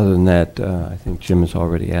 Other than that, I think Jim has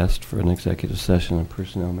already asked for an executive session on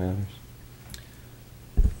personnel matters.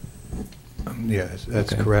 Yes,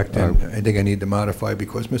 that's Okay. correct. And I think I need to modify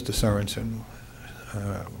because Mr. Sorensen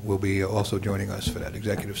will be also joining us for that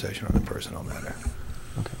executive session on the personnel matter.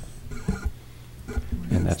 Okay.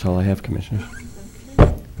 And that's all I have, Commissioners.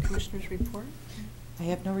 Okay. Commissioners report? I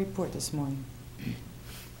have no report this morning.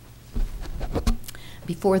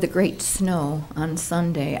 Before the great snow on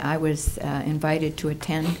Sunday, I was invited to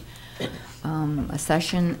attend a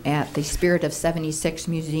session at the Spirit of 76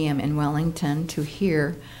 Museum in Wellington to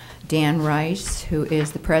hear Dan Rice, who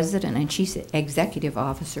is the President and Chief Executive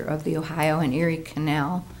Officer of the Ohio and Erie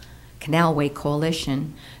Canalway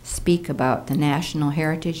Coalition, speak about the National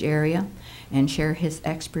Heritage Area and share his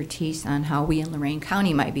expertise on how we in Lorain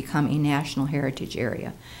County might become a National Heritage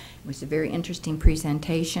Area. It was a very interesting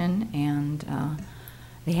presentation, and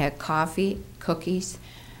they had coffee, cookies,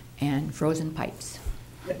 and frozen pipes.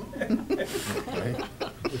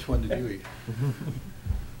 Which one did you eat?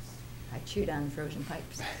 I chewed on frozen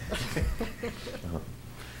pipes.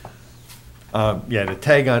 Yeah, to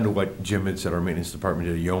tag on to what Jim had said, our maintenance department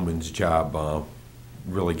did a yeoman's job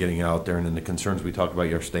really getting out there, and then the concerns we talked about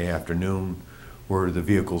yesterday afternoon were the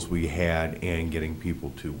vehicles we had and getting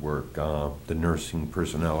people to work. The nursing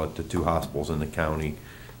personnel at the 2 hospitals in the county,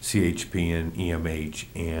 CHP and EMH,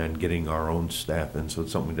 and getting our own staff in. So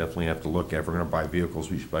it's something we definitely have to look at. If we're going to buy vehicles,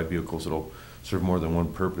 we should buy vehicles that'll serve more than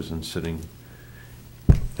one purpose than sitting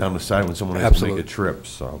down the side when someone has Absolutely. to make a trip.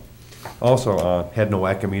 So, also had an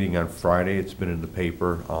NOACA meeting on Friday. It's been in the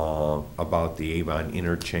paper about the Avon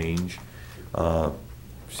interchange.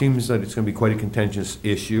 Seems that it's going to be quite a contentious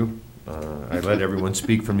issue. I let everyone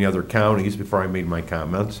speak from the other counties before I made my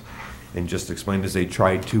comments, and just explained as they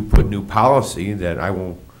tried to put new policy that I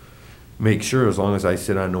will make sure, as long as I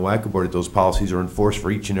sit on the NOACA board, that those policies are enforced for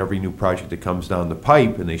each and every new project that comes down the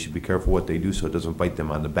pipe, and they should be careful what they do so it doesn't bite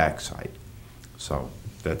them on the backside. So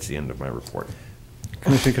that's the end of my report.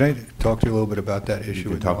 Commissioner, can I talk to you a little bit about that issue? You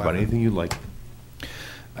can with talk about NOACA? anything you like.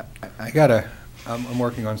 I'm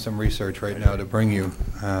working on some research right now to bring you,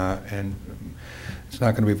 and it's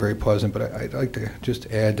not going to be very pleasant, but I'd like to just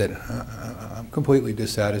add that I'm completely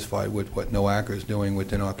dissatisfied with what NOACA is doing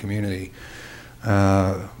within our community.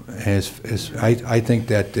 I think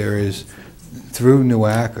that there is, through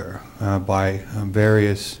NOACA, by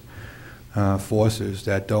various forces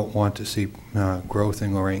that don't want to see growth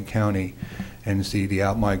in Lorain County and see the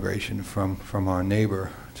outmigration from our neighbor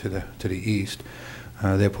to the east,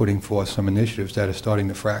 they're putting forth some initiatives that are starting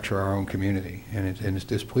to fracture our own community, and it's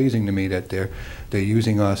displeasing to me that they're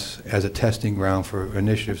using us as a testing ground for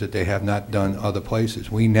initiatives that they have not done other places.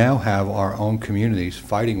 We now have our own communities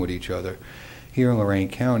fighting with each other here in Lorain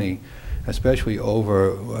County, especially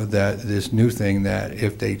over this new thing that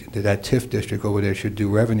if that TIF district over there should do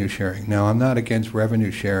revenue sharing. Now, I'm not against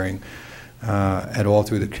revenue sharing at all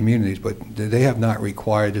through the communities, but they have not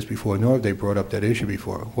required this before, nor have they brought up that issue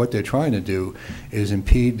before. What they're trying to do is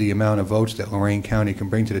impede the amount of votes that Lorain County can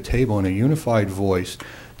bring to the table in a unified voice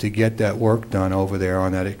to get that work done over there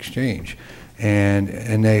on that exchange. And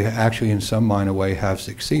they actually, in some minor way, have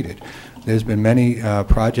succeeded. There's been many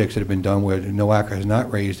projects that have been done where NOACA has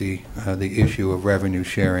not raised the issue of revenue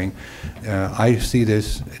sharing. I see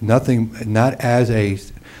this not as a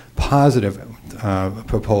positive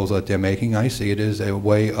proposal that they're making. I see it as a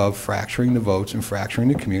way of fracturing the votes and fracturing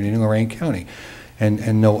the community in Lorain County.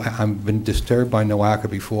 And no, I've been disturbed by NOACA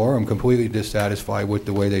before. I'm completely dissatisfied with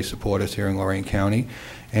the way they support us here in Lorain County.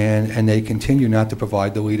 And they continue not to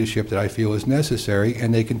provide the leadership that I feel is necessary,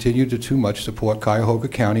 and they continue to too much support Cuyahoga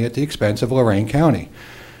County at the expense of Lorain County.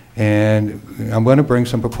 And I'm going to bring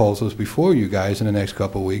some proposals before you guys in the next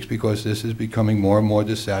couple of weeks, because this is becoming more and more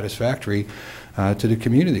dissatisfactory to the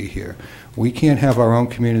community here. We can't have our own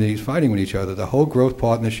communities fighting with each other. The whole growth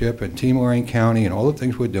partnership and Team Lorain County and all the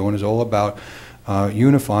things we're doing is all about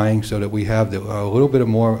unifying so that we have a little bit of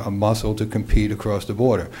more muscle to compete across the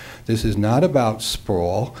border. This is not about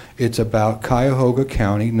sprawl. It's about Cuyahoga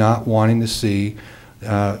County not wanting to see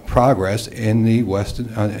progress in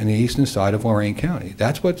the eastern side of Lorain County.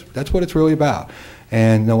 That's what it's really about.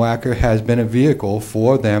 And NOACA has been a vehicle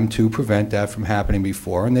for them to prevent that from happening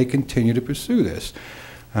before, and they continue to pursue this.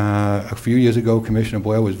 A few years ago, Commissioner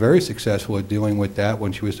Blair was very successful at dealing with that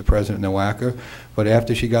when she was the president of NOACA, but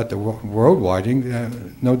after she got the road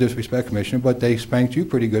widening, no disrespect, Commissioner, but they spanked you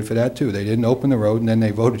pretty good for that too. They didn't open the road, and then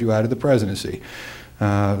they voted you out of the presidency.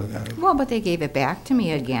 Well, but they gave it back to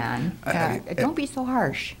me again. Don't be so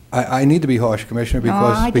harsh. I need to be harsh, Commissioner,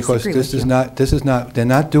 because this is not. They're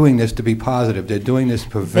not doing this to be positive. They're doing this to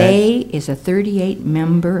prevent. They is a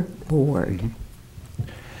 38-member board.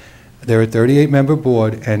 They're a 38-member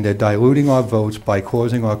board, and they're diluting our votes by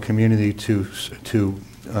causing our community to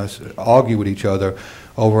argue with each other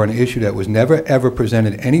over an issue that was never, ever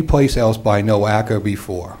presented anyplace else by no ACCA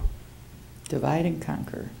before. Divide and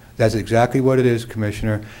conquer. That's exactly what it is,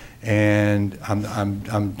 Commissioner. And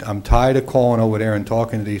I'm tired of calling over there and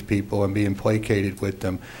talking to these people and being placated with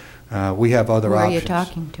them. We have other options. Who are you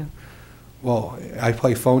talking to? Well, I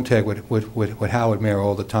play phone tag with Howard Mayer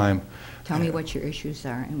all the time. Tell me what your issues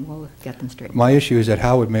are, and we'll get them straight. My issue is that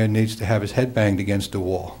Howard Mayer needs to have his head banged against the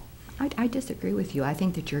wall. I disagree with you. I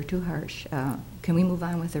think that you're too harsh. Can we move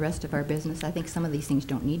on with the rest of our business? I think some of these things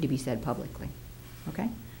don't need to be said publicly. Okay?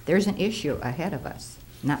 There's an issue ahead of us,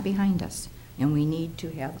 not behind us, and we need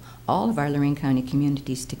to have all of our Lorain County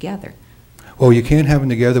communities together. Well, you can't have them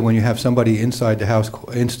together when you have somebody inside the house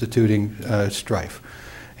instituting strife.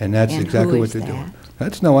 And that's And exactly who what is they're that? doing.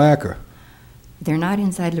 That's no ACCA. They're not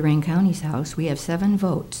inside Lorain County's house. We have 7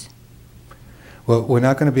 votes. Well, we're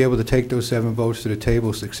not going to be able to take those 7 votes to the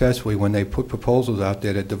table successfully when they put proposals out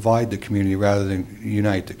there that divide the community rather than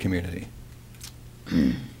unite the community.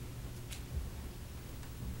 I'm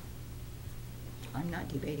not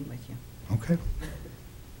debating with you. Okay.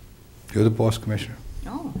 You're the boss, Commissioner.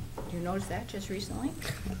 Oh, you noticed that just recently?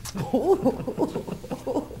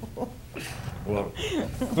 Well,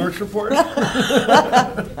 clerk's report?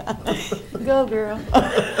 Go, girl.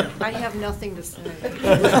 I have nothing to say.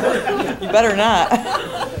 You better not.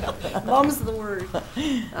 Mum's the word.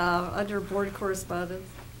 Under board correspondence,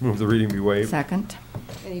 Move the reading be waived. Second.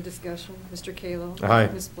 any discussion? Mr. Kallo? Aye.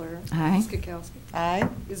 Ms. Blair? Aye. Ms. Kukowski? Aye.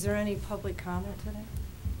 Is there any public comment today?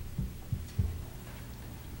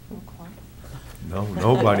 No,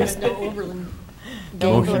 nobody. There's no Oberlin.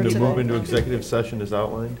 Motion to today. move into executive session is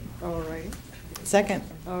outlined. All right, Second.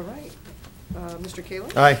 all right. Mr.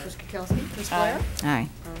 Kallo? Aye. Ms. Kukowski? Ms. Blair? Aye.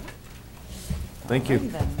 All right. Thank you.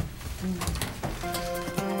 Alrighty then.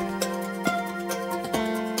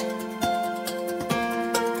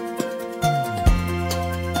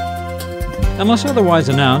 Unless otherwise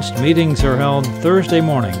announced, meetings are held Thursday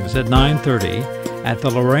mornings at 9:30 at the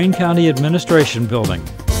Lorain County Administration Building,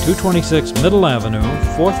 226 Middle Avenue,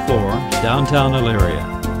 4th floor, downtown Elyria.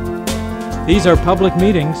 These are public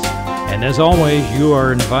meetings, and as always, you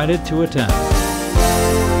are invited to attend.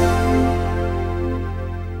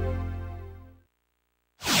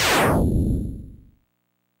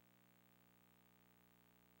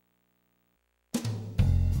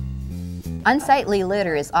 Unsightly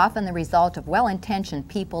litter is often the result of well-intentioned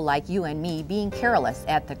people like you and me being careless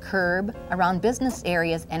at the curb, around business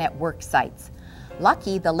areas, and at work sites.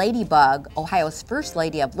 Lucky the Ladybug, Ohio's first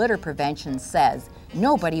lady of litter prevention, says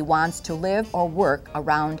nobody wants to live or work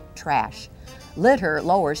around trash. Litter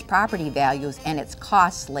lowers property values and it's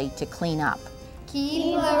costly to clean up.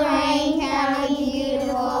 Keep Lorain County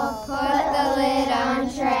beautiful. Put the lid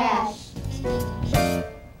on trash.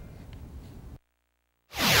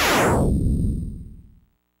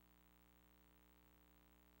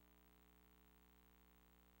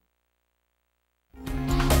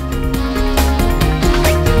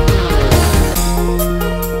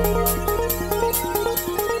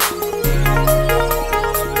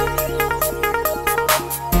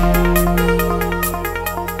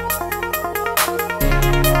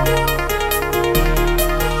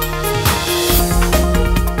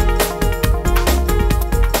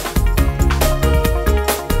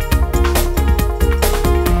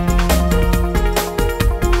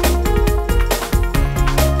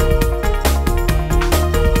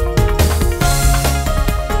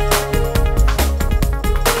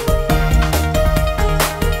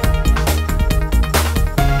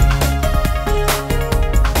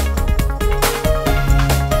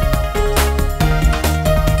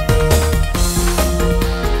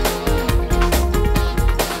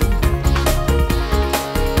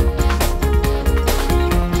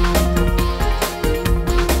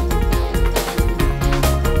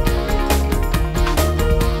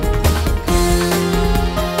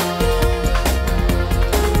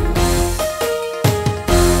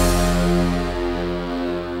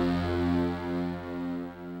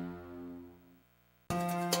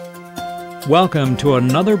 Welcome to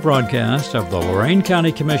another broadcast of the Lorain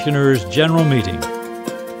County Commissioners' General Meeting.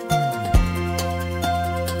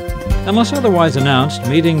 Unless otherwise announced,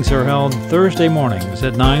 meetings are held Thursday mornings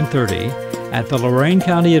at 9:30 at the Lorain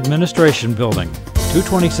County Administration Building,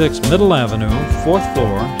 226 Middle Avenue, 4th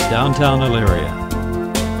floor, downtown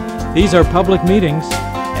Elyria. These are public meetings,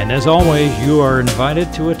 and as always, you are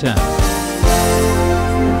invited to attend.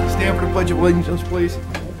 Stand for the Pledge of Allegiance, please.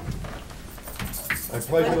 I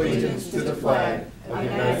pledge allegiance to the flag of the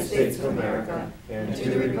United States States of America and to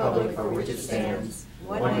the republic for which it stands,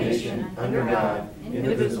 one nation, under God,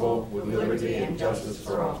 indivisible, with liberty and justice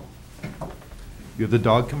for all. You have the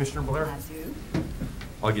dog, Commissioner Blair? I do.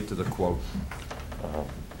 I'll get to the quote.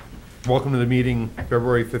 Welcome to the meeting,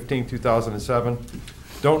 February 15, 2007.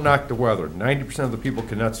 Don't knock the weather. 90% of the people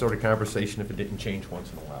cannot start a conversation if it didn't change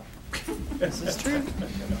once in a while. This is true.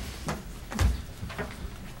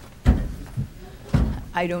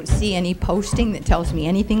 I don't see any posting that tells me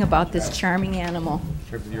anything about this charming animal.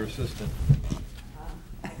 Check with your assistant.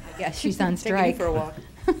 I guess she's on Taking you strike. for a walk.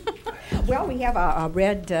 Well, we have a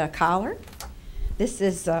red collar. This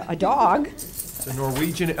is a dog. It's a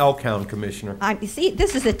Norwegian Elkhound, Commissioner. You see,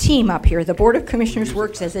 this is a team up here. The Board of Commissioners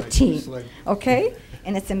works as a team, okay?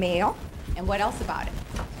 And it's a male. And what else about it?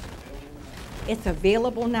 It's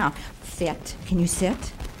available now. Sit. Can you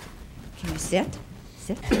sit? Can you sit?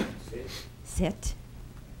 Sit. Sit.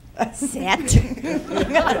 Sit.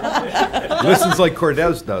 Listens like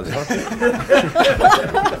Cortez does, huh?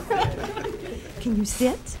 Can you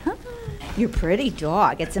sit? Huh? You're a pretty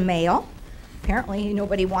dog. It's a male. Apparently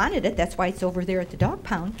nobody wanted it. That's why it's over there at the dog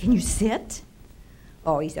pound. Can you sit?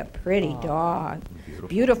 Oh, he's a pretty dog.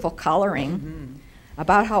 Beautiful coloring.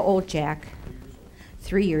 About how old, Jack?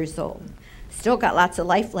 3 years old. Still got lots of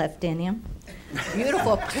life left in him.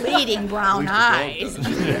 Beautiful pleading brown eyes.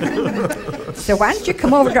 So why don't you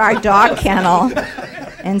come over to our dog kennel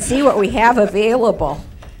and see what we have available,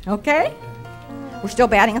 okay? We're still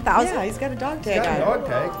batting 1,000? Yeah, he's got a dog tag Got a on. dog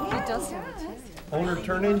tag. He does have a tag. Owner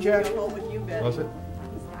turn in, Jack? Was it?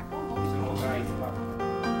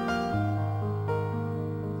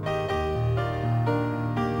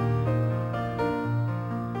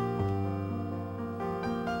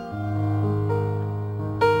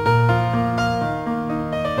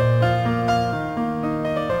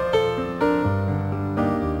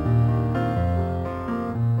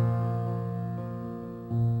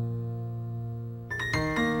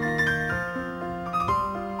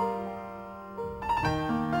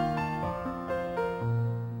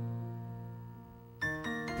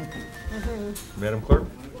 Madam Clerk?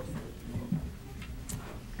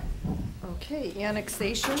 Okay,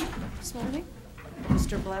 annexation this morning.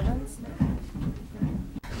 Mr. Blevins.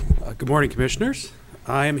 Good morning, Commissioners.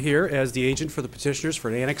 I am here as the agent for the petitioners for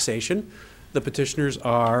an annexation. The petitioners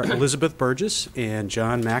are Elizabeth Burgess and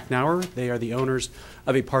John McNauer. They are the owners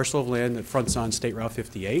of a parcel of land that fronts on State Route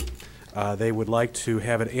 58. They would like to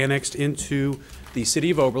have it annexed into the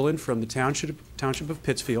city of Oberlin from the township of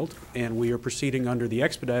Pittsfield, and we are proceeding under the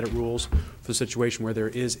expedited rules for the situation where there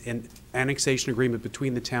is an annexation agreement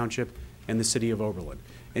between the township and the city of Oberlin.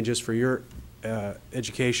 And just for your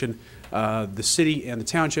education, the city and the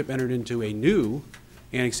township entered into a new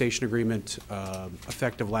annexation agreement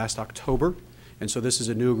effective last October, and so this is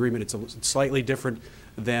a new agreement. It's slightly different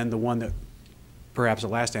than the one that perhaps the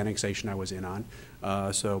last annexation I was in on.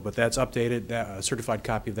 But that's updated. A certified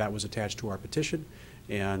copy of that was attached to our petition,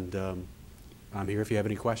 and I'm here if you have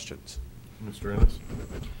any questions. Mr. Ennis?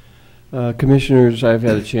 Commissioners, I've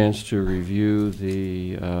had a chance to review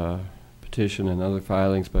the petition and other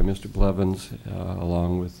filings by Mr. Blevins,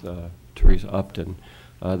 along with Teresa Upton.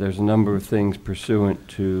 There's a number of things pursuant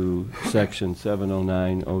to Section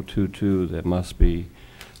 709.022 that must be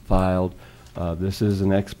filed. This is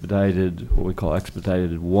an expedited, what we call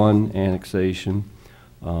expedited 1 annexation,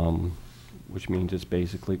 which means it's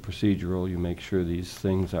basically procedural. You make sure these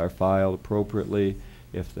things are filed appropriately.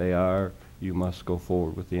 If they are, you must go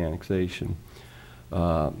forward with the annexation.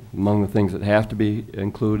 Among the things that have to be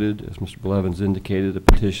included, as Mr. Blevins indicated, a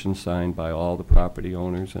petition signed by all the property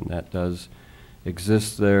owners, and that does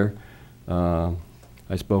exist there. I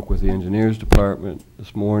spoke with the engineers department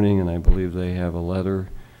this morning, and I believe they have a letter.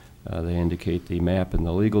 They indicate the map and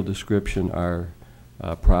the legal description are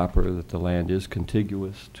proper, that the land is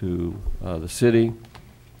contiguous to the city.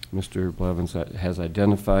 Mr. Blevins has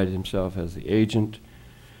identified himself as the agent.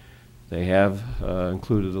 They have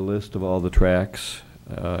included a list of all the tracts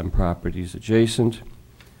and properties adjacent.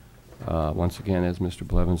 Once again, as Mr.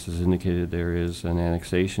 Blevins has indicated, there is an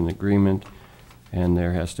annexation agreement, and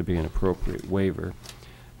there has to be an appropriate waiver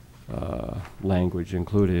language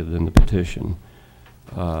included in the petition.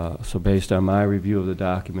 So based on my review of the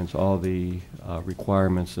documents, all the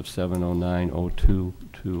requirements of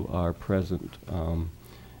 709.022 are present,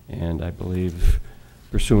 and I believe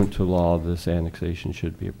pursuant to law, this annexation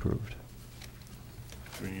should be approved.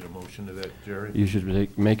 Do we need a motion to that, Jerry? You should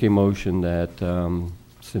make a motion that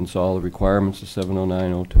since all the requirements of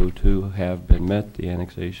 709.022 have been met, the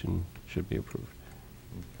annexation should be approved.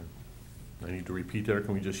 I need to repeat that, or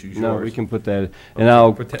can we just use yours? No, we can put that, Okay, and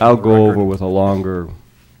I'll put that in I'll the go record. over with a longer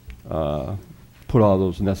put all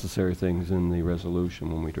those necessary things in the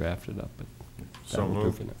resolution when we draft it up. But So that will do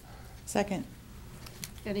moved. for now. Second.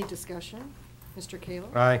 Any discussion? Mr.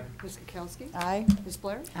 Kayla? Aye. Ms. Kukowski? Aye. Ms.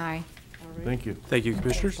 Blair? Aye. All right. Thank you. Thank you,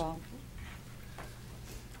 Commissioners. Paul.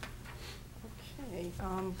 Okay,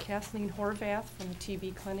 Kathleen Horvath from the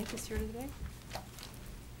TB Clinic is here today.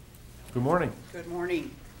 Good morning. Good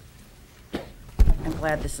morning. I'm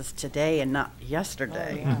glad this is today and not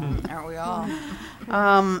yesterday. Aren't we all?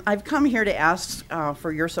 I've come here to ask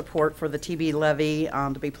for your support for the TB levy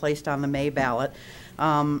to be placed on the May ballot.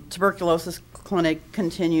 Tuberculosis Clinic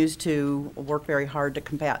continues to work very hard to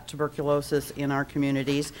combat tuberculosis in our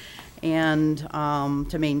communities. And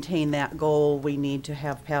to maintain that goal, we need to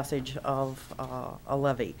have passage of a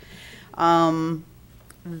levy.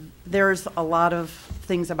 There's a lot of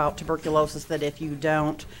things about tuberculosis that if you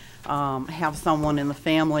don't have someone in the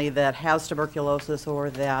family that has tuberculosis,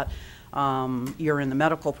 or that you're in the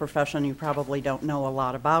medical profession, you probably don't know a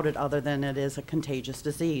lot about it other than it is a contagious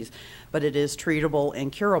disease. But it is treatable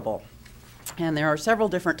and curable. And there are several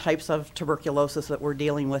different types of tuberculosis that we're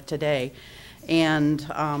dealing with today. And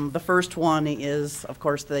the first one is, of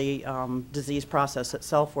course, the disease process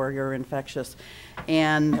itself, where you're infectious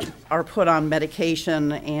and are put on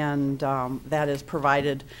medication, and that is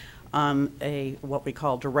provided on what we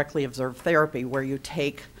call directly observed therapy, where you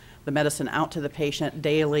take the medicine out to the patient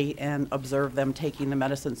daily and observe them taking the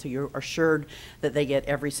medicine, so you're assured that they get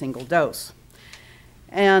every single dose.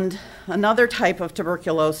 And another type of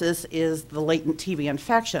tuberculosis is the latent TB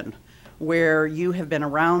infection, where you have been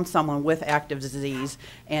around someone with active disease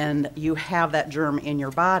and you have that germ in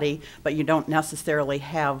your body, but you don't necessarily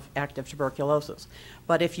have active tuberculosis.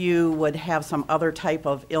 But if you would have some other type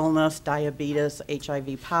of illness, diabetes,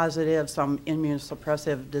 HIV positive, some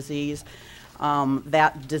immunosuppressive disease,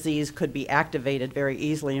 that disease could be activated very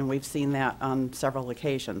easily, and we've seen that on several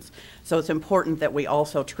occasions. So it's important that we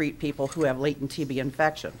also treat people who have latent TB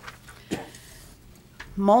infection.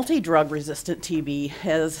 Multi-drug resistant TB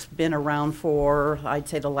has been around for, I'd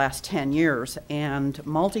say, the last 10 years, and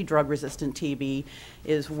multi-drug resistant TB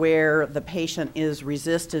is where the patient is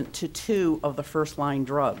resistant to 2 of the first-line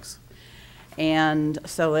drugs. And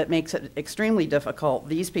so it makes it extremely difficult.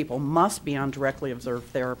 These people must be on directly observed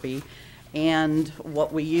therapy, and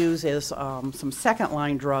what we use is some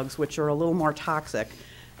second-line drugs, which are a little more toxic,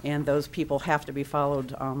 and those people have to be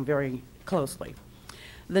followed very closely.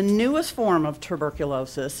 The newest form of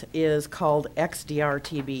tuberculosis is called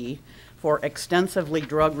XDR-TB, for extensively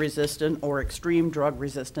drug-resistant or extreme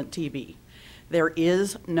drug-resistant TB. There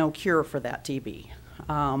is no cure for that TB.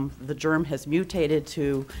 The germ has mutated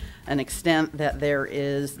to an extent that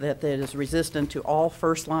it is resistant to all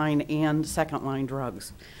first-line and second-line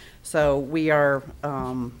drugs. So we are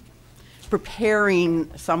preparing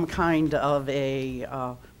some kind of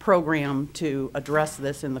a program to address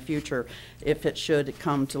this in the future if it should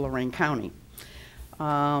come to Lorain County.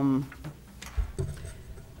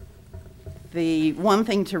 The one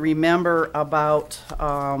thing to remember about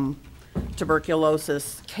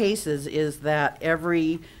tuberculosis cases is that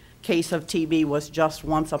every case of TB was just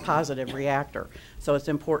once a positive reactor. So it's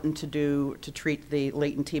important to treat the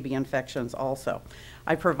latent TB infections also.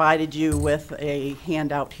 I provided you with a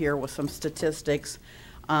handout here with some statistics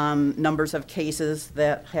on numbers of cases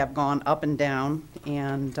that have gone up and down.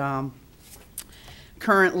 And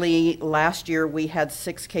currently, last year we had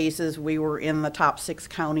 6 cases. We were in the top 6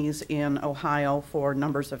 counties in Ohio for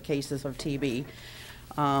numbers of cases of TB.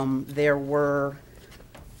 There were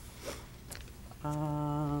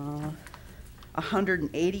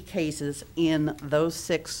 180 cases in those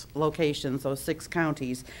 6 locations, those 6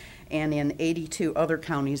 counties, and in 82 other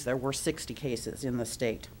counties there were 60 cases in the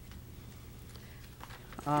state.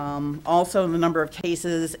 Also, the number of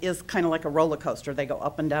cases is kind of like a roller coaster. They go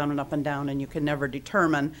up and down, and you can never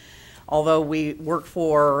determine. Although we work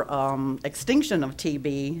for extinction of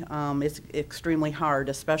TB, it's extremely hard,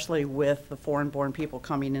 especially with the foreign-born people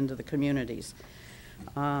coming into the communities.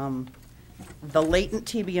 The latent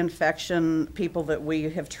TB infection people that we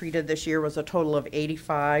have treated this year was a total of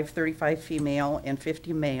 85, 35 female and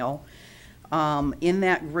 50 male. In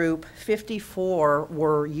that group, 54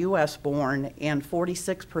 were U.S. born and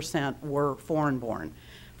 46% were foreign born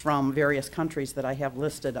from various countries that I have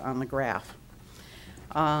listed on the graph.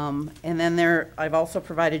 And then I've also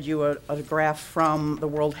provided you a graph from the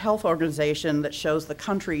World Health Organization that shows the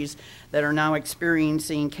countries that are now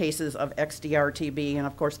experiencing cases of XDR-TB, and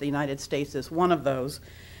of course the United States is one of those.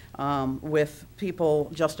 With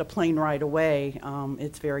people just a plane ride away,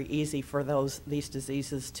 it's very easy for these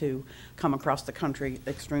diseases to come across the country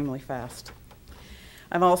extremely fast.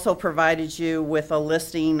 I've also provided you with a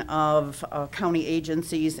listing of county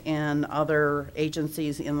agencies and other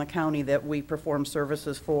agencies in the county that we perform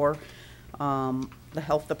services for. The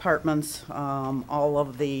health departments, all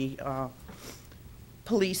of the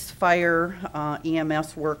police, fire,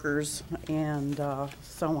 EMS workers, and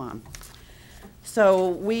so on. So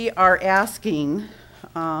we are asking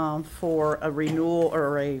for a renewal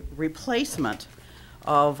or a replacement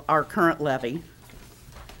of our current levy,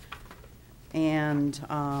 and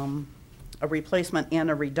a replacement and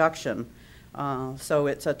a reduction. So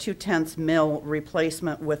it's a 2/10 mil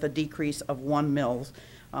replacement with a decrease of 1 mil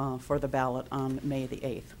for the ballot on May the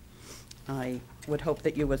 8th. I would hope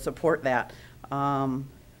that you would support that.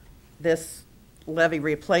 This levy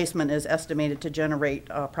replacement is estimated to generate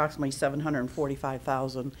approximately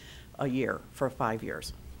 $745,000 a year for 5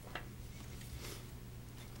 years.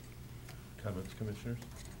 Comments, Commissioners?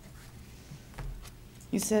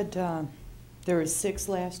 You said there were 6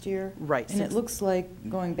 last year? Right. And it looks like,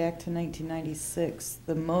 going back to 1996,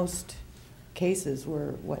 the most cases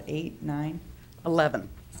were, what, 8, 9? 11.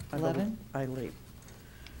 11? I believe.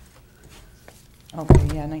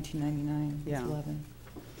 Okay, yeah, 1999, Yeah. it's 11.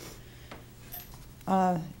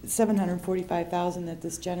 745,000 that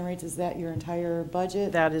this generates, is that your entire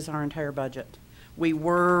budget? That is our entire budget. We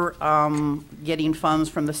were getting funds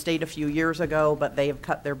from the state a few years ago, but they have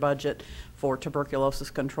cut their budget for tuberculosis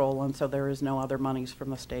control, and so there is no other monies from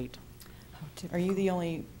the state. Are you the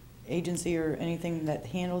only agency or anything that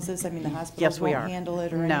handles this? I mean, the hospitals Yes, we won't are. handle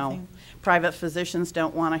it or No. anything? Private physicians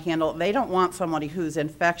don't want to handle it. They don't want somebody who's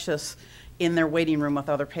infectious in their waiting room with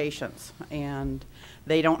other patients. And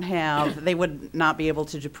they don't have, they would not be able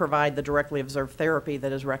to provide the directly observed therapy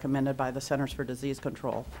that is recommended by the Centers for Disease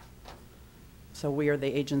Control. So we are the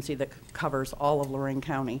agency that covers all of Lorain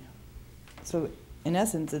County. So in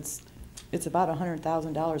essence, it's about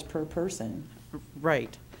 $100,000 per person.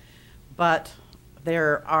 Right. But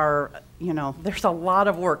there are, there's a lot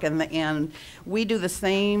of work, and we do the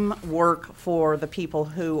same work for the people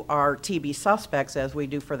who are TB suspects as we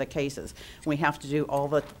do for the cases. We have to do all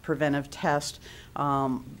the preventive tests,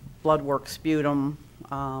 blood work, sputum,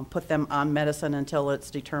 put them on medicine until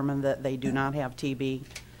it's determined that they do not have TB.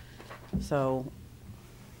 So,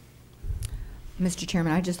 Mr.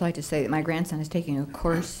 Chairman, I'd just like to say that my grandson is taking a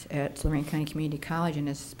course at Lorain County Community College, and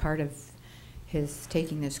as part of his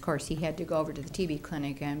taking this course, he had to go over to the TB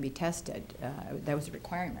clinic and be tested. That was a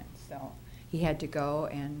requirement. So he had to go,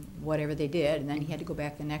 and whatever they did, and then he had to go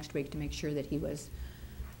back the next week to make sure that he was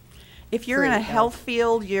if you're in a free of- health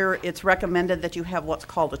field, it's recommended that you have what's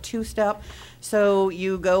called a 2-step. So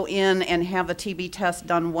you go in and have the TB test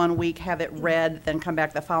done 1 week, have it read, then come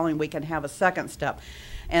back the following week and have a 2nd step.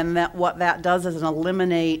 And what that does is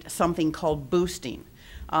eliminate something called boosting.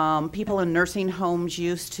 People in nursing homes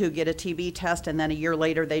used to get a TB test, and then a year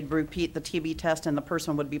later they'd repeat the TB test and the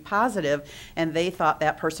person would be positive, and they thought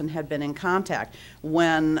that person had been in contact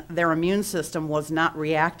when their immune system was not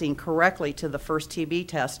reacting correctly to the first TB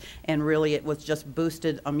test, and really it was just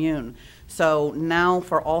boosted immune. So now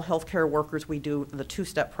for all healthcare workers we do the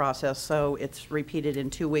 2-step process, so it's repeated in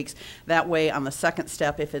 2 weeks. That way on the 2nd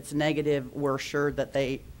step, if it's negative, we're assured that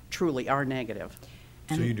they truly are negative.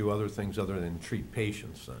 So you do other things other than treat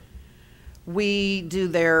patients then? We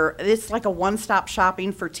do it's like a one-stop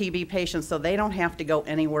shopping for TB patients, so they don't have to go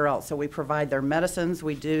anywhere else. So we provide their medicines,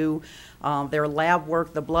 we do their lab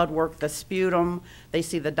work, the blood work, the sputum. They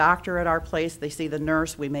see the doctor at our place, they see the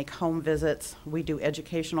nurse, we make home visits, we do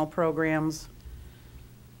educational programs.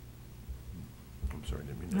 I'm sorry,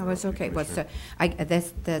 didn't mean to No, it's interrupt you, okay. What's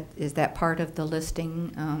Commissioner. is that part of the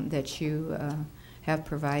listing that you have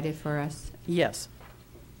provided for us? Yes.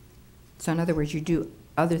 So in other words, you do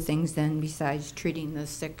other things then besides treating the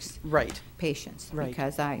 6 Right. patients? Right.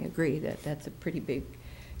 Because I agree that that's a pretty big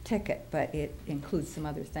ticket, but it includes some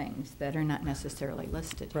other things that are not necessarily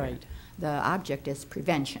listed here. Right. The object is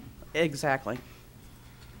prevention. Exactly.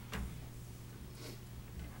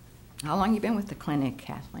 How long you been with the clinic,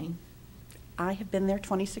 Kathleen? I have been there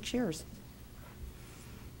 26 years.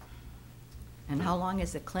 And how long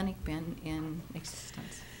has the clinic been in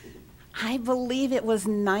existence? I believe it was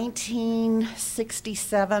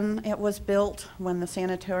 1967 it was built when the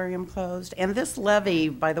sanatorium closed. And this levy,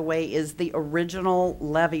 by the way, is the original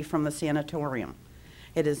levy from the sanatorium.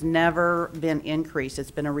 It has never been increased.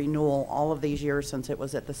 It's been a renewal all of these years since it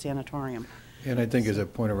was at the sanatorium. And I think as a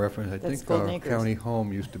point of reference, I That's think Golden our Acres. county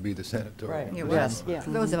home used to be the sanatorium. Right. It Yes. was. Yeah.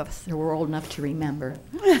 For those of us who were old enough to remember,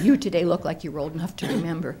 you today look like you were old enough to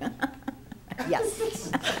remember.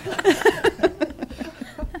 Yes.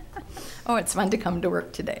 Oh, it's fun to come to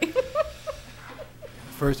work today.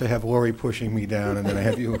 First I have Lori pushing me down, and then I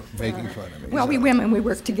have you making fun of me. Well, we so. women, we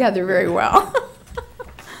work together very well.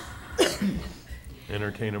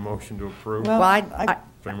 Entertain a motion to approve. Well,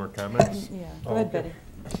 Any more comments? Yeah, Oh, go ahead, okay.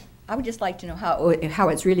 Betty. I would just like to know how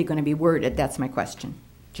it's really going to be worded. That's my question,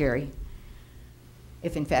 Jerry.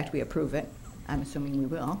 If in fact we approve it, I'm assuming we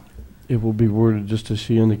will. It will be worded just as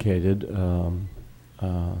she indicated, a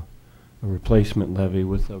replacement levy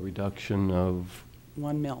with a reduction of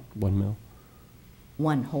 1 mil. 1 mil.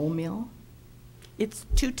 1 whole meal? It's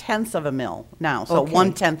 2/10 of a mil now, so Okay.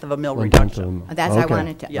 1/10 of a mil 1/10 reduction. of a mil. That's I Okay.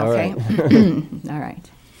 wanted to. Yeah. Okay. All right. All right.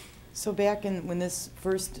 So back when this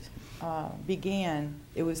first began,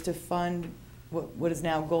 it was to fund what is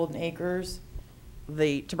now Golden Acres?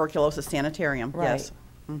 The tuberculosis sanitarium, yes.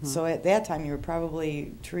 Mhm. So at that time, you were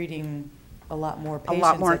probably treating a lot more A patients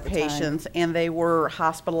lot more at the time. patients, and they were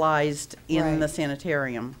hospitalized in Right. the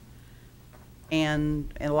sanitarium.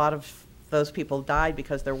 And a lot of those people died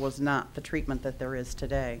because there was not the treatment that there is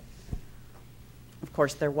today. Of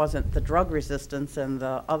course, there wasn't the drug resistance and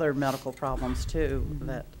the other medical problems, too,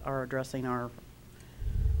 that are addressing our.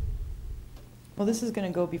 Well, this is going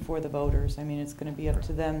to go before the voters. I mean, it's going to be up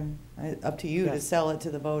to them, up to you to Yes. sell it to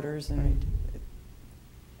the voters, and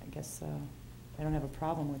I guess I don't have a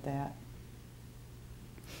problem with that.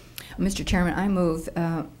 Mr. Chairman, I move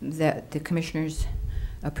that the commissioners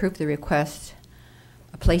approve the request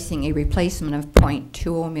placing a replacement of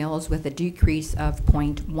 .20 mils with a decrease of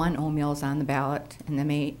 .10 mils on the ballot in the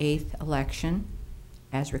May 8th election,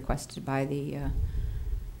 as requested by the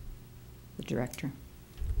director.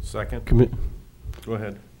 Second. Go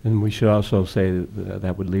ahead. And we should also say that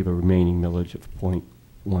that would leave a remaining millage of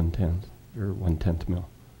 .1/10 or 1/10 mil.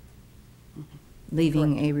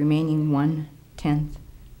 Leaving a remaining 1/10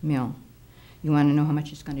 mil. You want to know how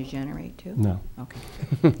much it's going to generate, too? No. Okay.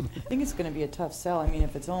 I think it's going to be a tough sell. I mean,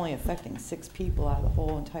 if it's only affecting 6 people out of the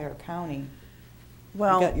whole entire county,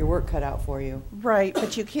 Well, you got your work cut out for you. right,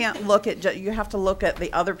 but you can't look at, you have to look at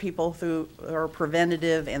the other people who are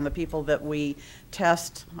preventative and the people that we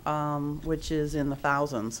test, which is in the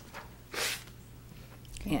thousands.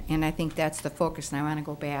 And I think that's the focus, and I want to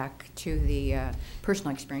go back to the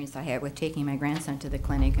personal experience I had with taking my grandson to the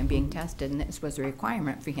clinic and being tested, and this was a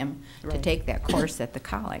requirement for him to Right. take that course at the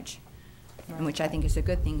college, Right. and which I think is a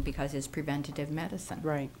good thing because it's preventative medicine.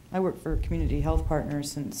 Right. I worked for Community Health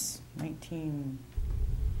Partners since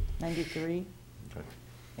 1993, Okay.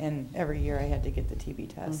 and every year I had to get the TB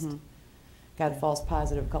test. Mhm. Got false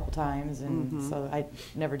positive a couple times, and Mhm. so I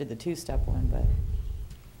never did the 2-step one, but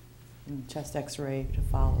and chest X-ray to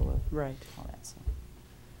follow it. Right. All that stuff.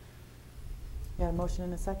 You got a motion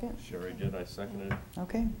in a second? Sherry did, I seconded it.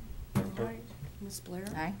 Okay. Madam All Clerk? right. Ms. Blair?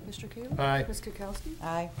 Aye. Mr. Kayla? Aye. Ms. Kukowski?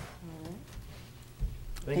 Aye. All right.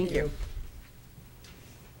 Thank you.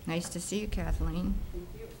 Nice to see you, Kathleen.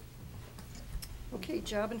 Okay,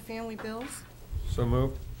 job and family bills. So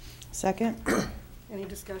moved. Second? Any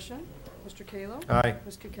discussion? Mr. Kayla? Aye.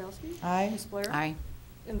 Ms. Kukowski? Aye. Ms. Blair? Aye.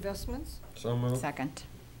 Investments? So moved. Second.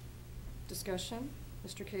 Discussion?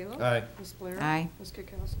 Mr. Kayla? Aye. Ms. Blair? Aye. Ms.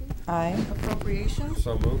 Kukowski? Aye. Appropriations?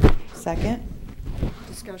 So moved. Second?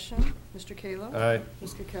 Discussion? Mr. Kayla? Aye.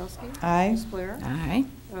 Ms. Kukowski? Aye. Ms. Blair? Aye.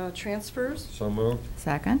 Transfers? So moved.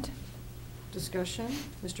 Second. Discussion?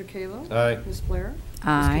 Mr. Kayla? Aye. Ms. Blair?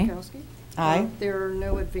 Aye. Ms. Kukowski? Aye. There are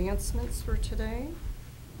no advancements for today.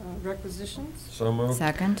 Requisitions? So moved.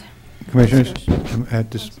 Second. Commissioners, at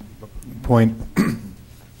this point,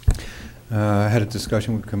 I had a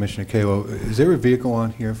discussion with Commissioner Kalo. Is there a vehicle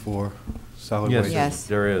on here for solid waste? Yes.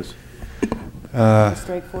 There is.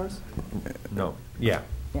 Strike Force? No, yeah.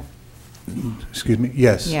 Yeah. Excuse me?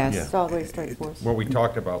 Yes. Yes. Yeah. Solid Waste Strike Force. What we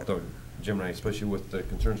talked about, though, Jim and I, especially with the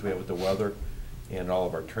concerns we have with the weather and all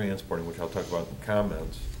of our transporting, which I'll talk about in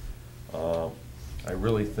comments, I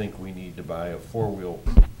really think we need to buy a 4-wheel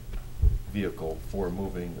vehicle for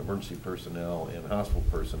moving emergency personnel and hospital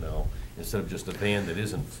personnel instead of just a van that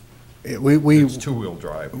isn't, it's 2-wheel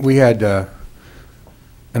drive. We had, and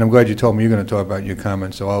I'm glad you told me you're going to talk about your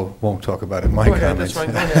comments, so I won't talk about it in my Go ahead, comments. that's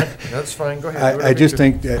fine, go ahead. That's fine, go ahead. I Whatever just you-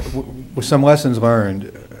 think that with some lessons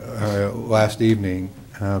learned last evening,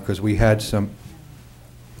 because we had some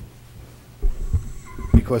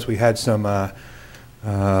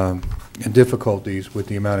difficulties with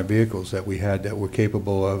the amount of vehicles that we had that were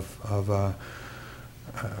capable of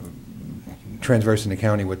transversing the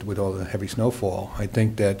county with all the heavy snowfall. I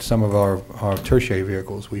think that some of our tertiary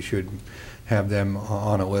vehicles, we should have them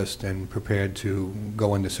on a list and prepared to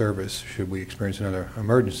go into service should we experience another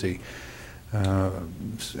emergency.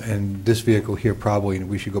 And this vehicle here, probably,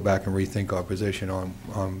 we should go back and rethink our position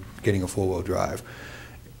on getting a 4-wheel drive.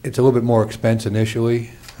 It's a little bit more expense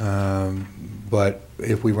initially, But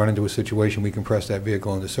if we run into a situation, we can press that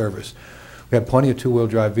vehicle into service. We have plenty of two-wheel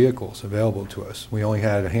drive vehicles available to us. We only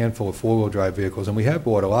had a handful of four-wheel drive vehicles, and we have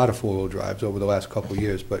bought a lot of four-wheel drives over the last couple of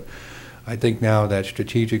years, but I think now that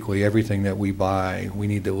strategically everything that we buy, we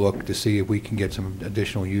need to look to see if we can get some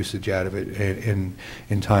additional usage out of it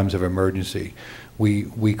in times of emergency.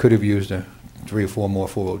 We could have used 3 or 4 more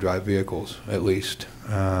four-wheel drive vehicles at least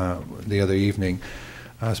the other evening,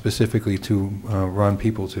 specifically to run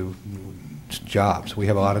people to jobs. We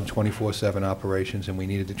have a lot of 24/7 operations, and we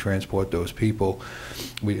needed to transport those people.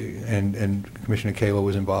 And Commissioner Kalo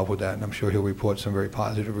was involved with that, and I'm sure he'll report some very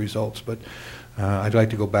positive results. But I'd like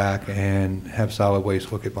to go back and have solid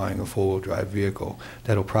waste look at buying a four-wheel drive vehicle.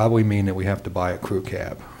 That'll probably mean that we have to buy a crew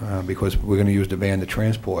cab because we're going to use the van to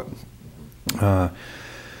transport.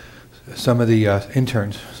 Some of the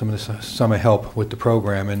interns, some of the summer help with the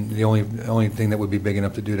program, and the only thing that would be big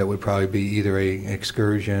enough to do that would probably be either an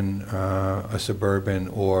excursion, a Suburban,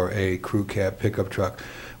 or a crew cab pickup truck,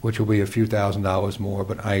 which will be a few $1,000s more.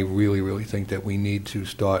 But I really think that we need to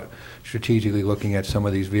start strategically looking at some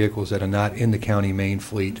of these vehicles that are not in the county main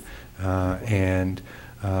fleet and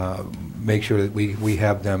make sure that we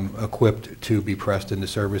have them equipped to be pressed into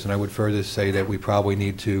service. And I would further say that we probably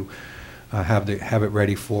need to have it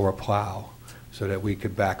ready for a plow so that we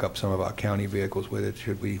could back up some of our county vehicles with it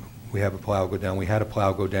should we have a plow go down. We had a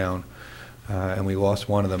plow go down and we lost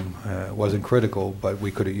one of them. It wasn't critical, but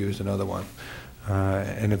we could have used another one.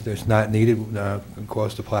 And if it's not needed, of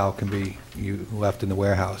course the plow can be left in the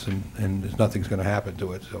warehouse and nothing's going to happen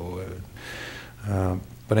to it. So,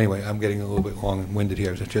 but anyway, I'm getting a little bit long-winded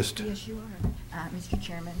here. Is it just? Yes, you are. Mr.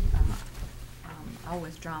 Chairman, I'll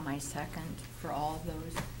withdraw my second for all of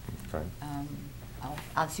those.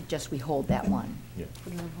 I'll suggest we hold that one. Yeah.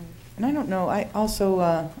 And I don't know, I also,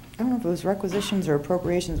 I don't know if it was requisitions or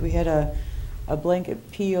appropriations, we had a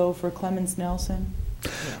blanket PO for Clemens Nelson.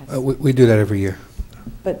 Yes. We do that every year.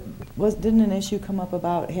 But didn't an issue come up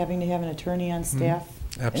about having to have an attorney on staff?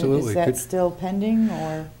 Absolutely. Is that still pending,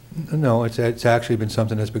 or? No, it's actually been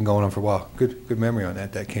something that's been going on for a while. Good memory on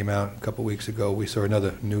that. That came out a couple weeks ago. We saw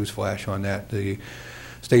another news flash on that. The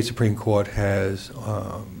State Supreme Court has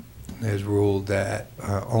ruled that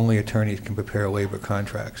only attorneys can prepare labor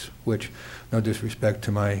contracts, which, no disrespect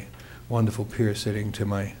to my wonderful peer sitting to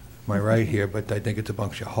my right here, but I think it's a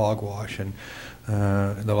bunch of hogwash. And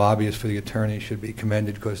the lobbyists for the attorneys should be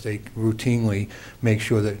commended because they routinely make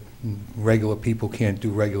sure that regular people can't do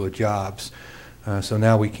regular jobs. So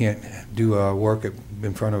now we can't do our work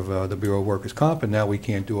in front of the Bureau of Workers' Comp, and now we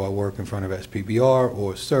can't do our work in front of SPBR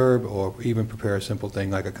or SERB or even prepare a simple thing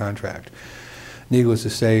like a contract. Needless to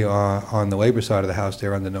say, on the labor side of the house,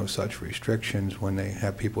 they're under no such restrictions when they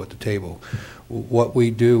have people at the table. What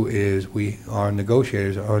we do is our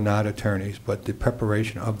negotiators are not attorneys, but the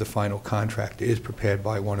preparation of the final contract is prepared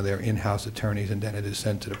by one of their in-house attorneys, and then it is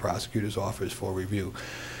sent to the prosecutor's office for review.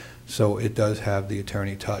 So it does have the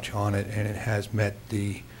attorney touch on it, and it has met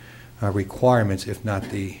the requirements, if not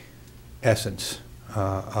the essence,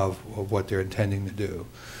 of what they're intending to do.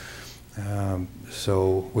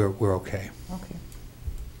 So we're okay. Okay.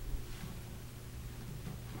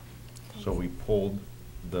 So we pulled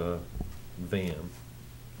the van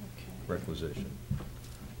Okay. requisition.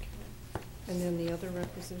 And then the other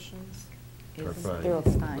requisitions? Are fine. They're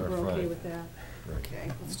It's fine. Are We're okay fine. with that? Right.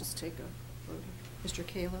 Okay, let's just take a vote. Mr.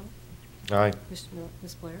 Kalo? Aye.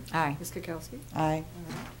 Ms. Blair? Aye. Ms. Kukowski? Aye.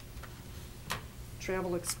 All right.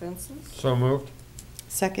 Travel expenses, So moved.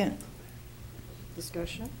 Second?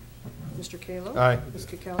 discussion. Mr. Kalo? Aye. Ms.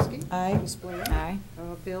 Kukowski? Aye. Ms. Blair? Aye.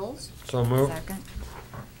 Bills, So moved. Second.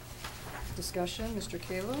 discussion. Mr.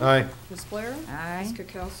 Kalo? Aye. Ms. Blair? Aye. Ms.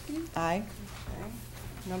 Kukowski? Aye. Okay.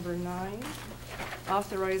 Number 9,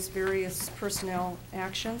 authorize various personnel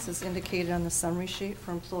actions as indicated on the summary sheet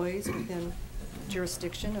for employees within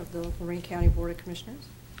jurisdiction of the Lorain County Board of Commissioners.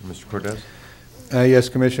 Mr. Cortez? Yes,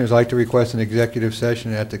 Commissioners, I'd like to request an executive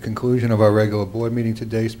session at the conclusion of our regular board meeting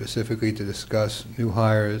today, specifically to discuss new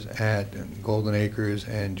hires at Golden Acres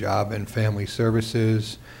and Job and Family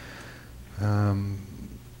Services.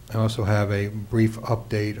 I also have a brief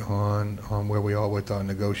update on where we are with our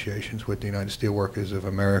negotiations with the United Steelworkers of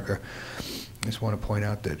America. I just want to point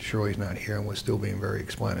out that Shirley's not here, and we're still being very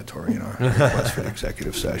explanatory in our request for the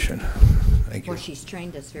executive session. Thank you. Well, she's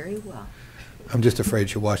trained us very well. I'm just afraid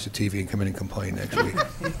she'll watch the TV and come in and complain next week.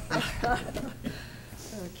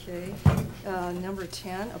 Okay. Number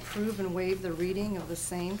 10, approve and waive the reading of the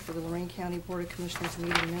same for the Lorain County Board of Commissioners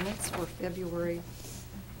meeting minutes for February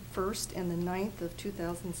 1st and the 9th of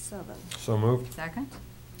 2007. So moved. Second.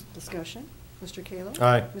 Discussion. Mr. Kayla?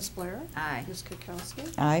 Aye. Ms. Blair? Aye. Ms.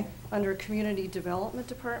 Kukowski? Aye. Under Community Development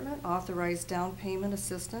Department, authorize down payment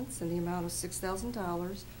assistance in the amount of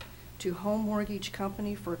 $6,000 to Home Mortgage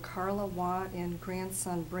Company for Carla Watt and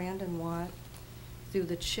grandson Brandon Watt through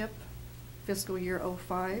the CHIP fiscal year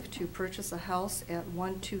 '05 to purchase a house at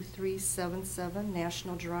 12377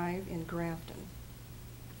 National Drive in Grafton.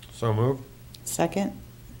 So moved. Second.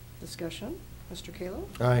 Discussion. Mr. Kayla?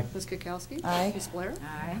 Aye. Ms. Kukowski? Aye. Ms. Blair?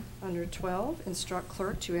 Aye. Under 12, instruct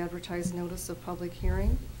clerk to advertise notice of public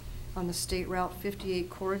hearing on the State Route 58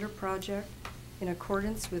 corridor project in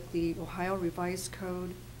accordance with the Ohio Revised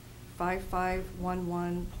Code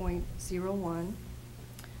 5511.01.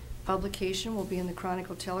 Publication will be in the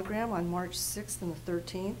Chronicle Telegram on March 6th and the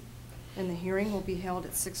 13th, and the hearing will be held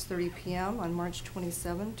at 6:30 p.m. on March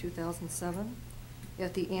 27, 2007,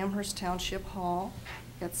 at the Amherst Township Hall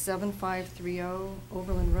at 7530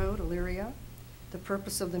 Overland Road, Elyria. The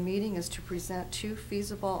purpose of the meeting is to present two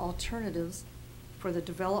feasible alternatives for the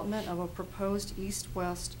development of a proposed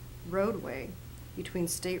east-west roadway between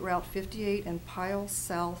State Route 58 and Pyle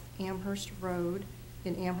South Amherst Road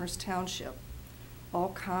in Amherst Township. All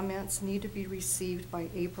comments need to be received by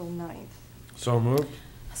April 9th. So moved.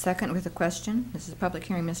 Second with a question. This is a public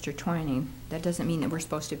hearing, Mr. Twining. That doesn't mean that we're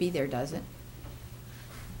supposed to be there, does it?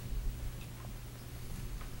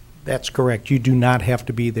 That's correct. You do not have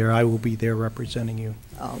to be there. I will be there representing you.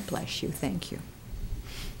 Oh, bless you. Thank you.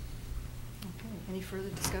 Okay, any further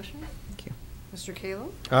discussion? Thank you. Mr.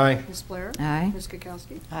 Kayla? Aye. Ms. Blair? Aye. Ms.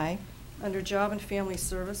 Kukowski? Aye. Under Job and Family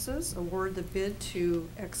Services, award the bid to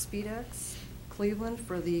Expedex Cleveland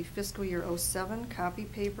for the fiscal year '07 copy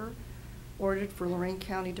paper ordered for Lorain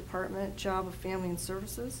County Department Job of Family and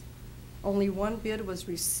Services. Only one bid was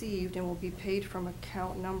received and will be paid from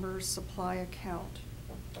account number supply account.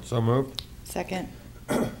 So moved. Second.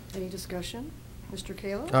 Any discussion? Mr.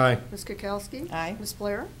 Kayla? Aye. Ms. Kukowski? Aye. Ms.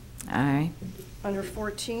 Blair? Aye. Under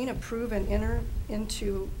 14, approve and enter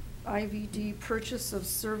into IVD purchase of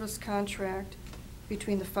service contract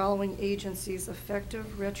between the following agencies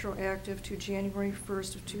effective retroactive to January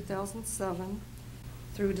 1st of 2007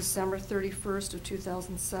 through December 31st of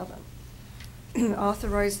 2007.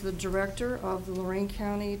 Authorize the Director of the Lorain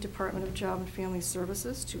County Department of Job and Family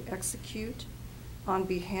Services to execute on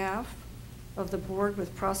behalf of the Board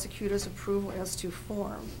with prosecutor's approval as to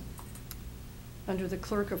form. Under the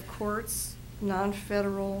Clerk of Courts,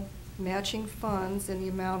 non-federal matching funds in the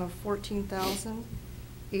amount of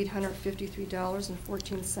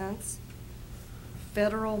 $14,853.14.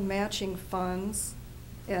 Federal matching funds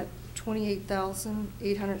at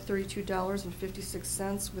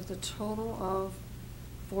 $28,832.56 with a total of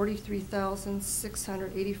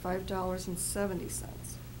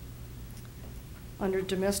 $43,685.70. Under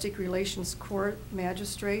Domestic Relations Court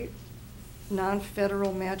Magistrate,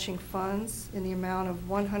 non-federal matching funds in the amount of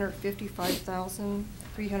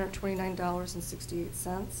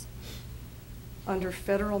 $155,329.68. Under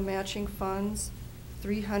federal matching funds,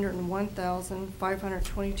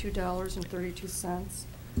 $301,522.32,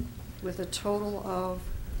 with a total of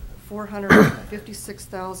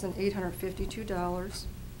 $456,852.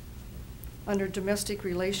 Under Domestic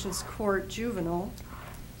Relations Court Juvenile,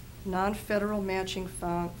 non-federal matching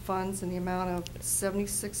funds in the amount of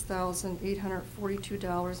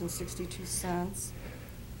 $76,842.62,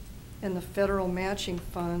 and the federal matching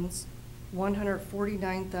funds,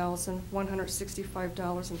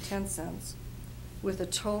 $149,165.10, with a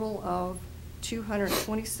total of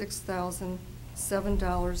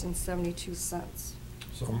 $226,007.72.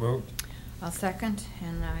 So moved. I'll second,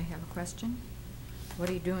 and I have a question. What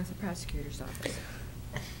are you doing with the prosecutor's office?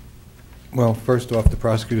 Well, first off, the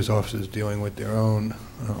prosecutor's office is dealing with their own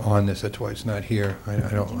on this. That's why it's not here. I What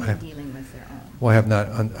don't. do you mean dealing with their own? Well,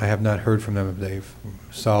 I have not heard from them if they've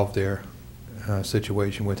solved their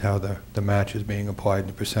situation with how the match is being applied and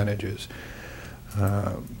the percentages.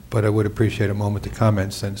 But I would appreciate a moment to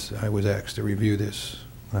comment since I was asked to review this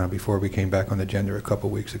before we came back on the agenda a couple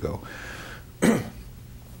weeks ago.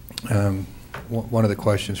 One of the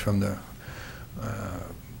questions from the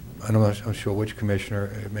I'm not sure which commissioner,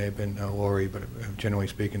 it may have been Lori, but generally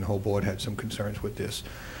speaking, the whole board had some concerns with this,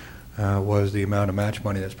 was the amount of match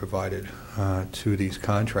money that's provided to these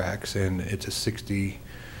contracts, and it's a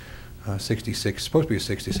 66, supposed to be a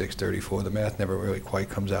 66-34. The math never really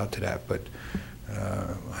quite comes out to that, but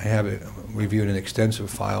I have reviewed an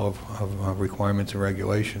extensive file of requirements and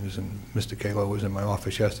regulations, and Mr. Kalo was in my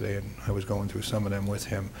office yesterday, and I was going through some of them with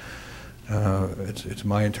him. It's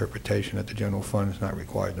my interpretation that the general fund is not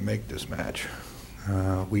required to make this match.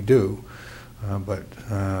 We do, but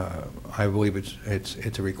I believe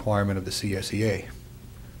it's a requirement of the CSEA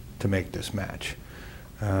to make this match.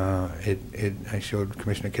 I showed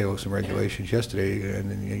Commissioner Kalo some regulations yesterday,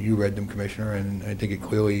 and then you read them, Commissioner, and I think it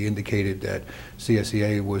clearly indicated that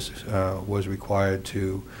CSEA was required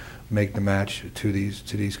to make the match to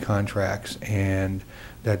these contracts, and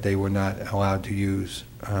that they were not allowed to use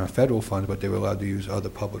federal funds, but they were allowed to use other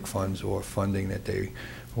public funds or funding that they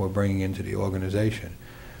were bringing into the organization.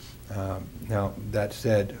 Now, that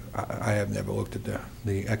said, I have never looked at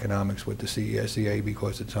the economics with the CSEA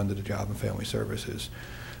because it's under the Job and Family Services.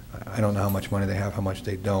 I don't know how much money they have, how much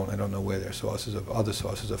they don't. I don't know where their other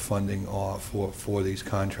sources of funding are for these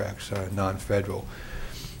contracts, non-federal.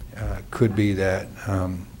 Could be that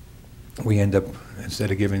we end up,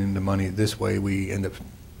 instead of giving them the money this way, we end up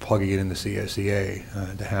plugging it in the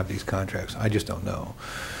CSEA to have these contracts. I just don't know.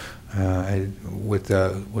 With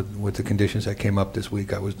the conditions that came up this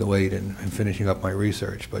week, I was delayed in finishing up my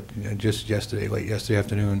research. But just late yesterday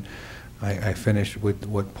afternoon, I finished with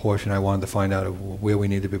what portion I wanted to find out of where we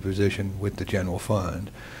need to be positioned with the general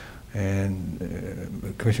fund.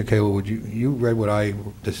 And Commissioner Kalo, would you read what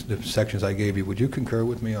the sections I gave you? Would you concur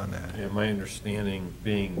with me on that? Yeah, my understanding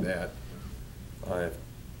being that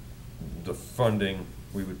the funding,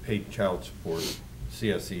 we would pay child support,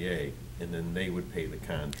 CSEA, and then they would pay the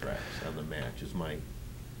contracts on the match, is my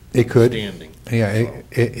understanding. Yeah,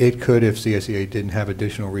 it could if CSEA didn't have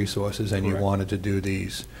additional resources and Correct. You wanted to do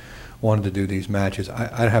these matches.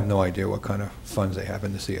 I have no idea what kind of funds they have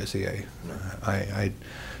in the CSEA. No.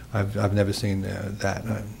 I've never seen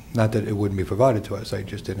that. Not that it wouldn't be provided to us. I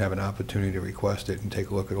just didn't have an opportunity to request it and take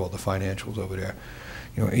a look at all the financials over there.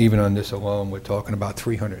 You know, even on this alone, we're talking about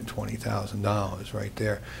 $320,000 right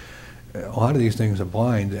there. A lot of these things are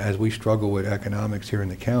blind as we struggle with economics here in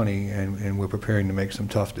the county, and we're preparing to make some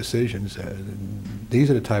tough decisions.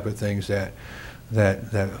 These are the type of things that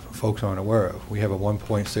folks aren't aware of. We have a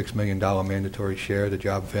 $1.6 million mandatory share of the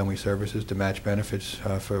Job and Family Services to match benefits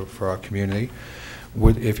for our community.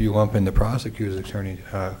 If you lump in the prosecutor's attorney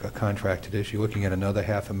contract to this, you're looking at another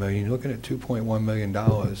 $500,000. You're looking at $2.1 million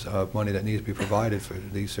of money that needs to be provided for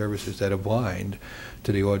these services that are blind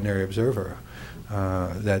to the ordinary observer,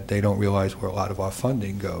 that they don't realize where a lot of our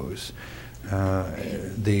funding goes. So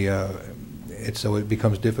it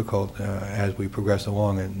becomes difficult as we progress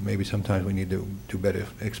along, and maybe sometimes we need to do better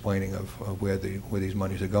explaining of where these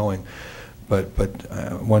monies are going. But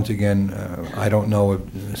once again, I don't know if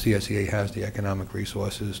CSEA has the economic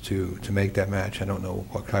resources to make that match. I don't know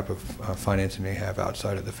what type of financing they have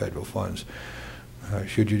outside of the federal funds.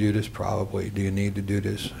 Should you do this? Probably. Do you need to do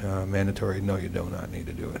this? Mandatory? No, you do not need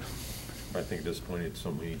to do it. I think at this point it's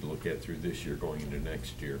something we need to look at through this year going into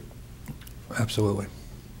next year. Absolutely.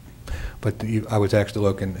 But I was asked to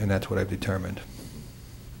look, and that's what I've determined.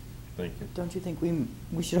 Thank you. Don't you think we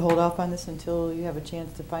should hold off on this until you have a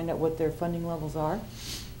chance to find out what their funding levels are?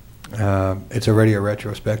 It's already a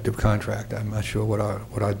retrospective contract. I'm not sure what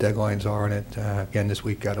our deadlines are on it. Again, this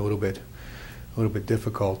week got a little bit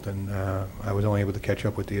difficult, and I was only able to catch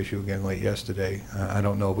up with the issue again late yesterday. I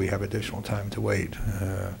don't know if we have additional time to wait.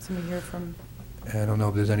 Somebody here from? I don't know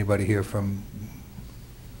if there's anybody here from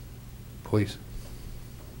police.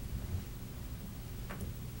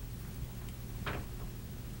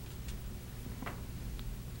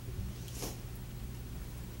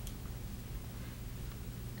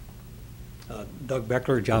 Doug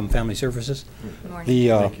Beckler, Job and Family Services. Good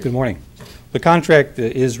morning. Good morning. The contract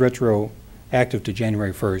is retroactive to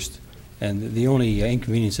January 1st, and the only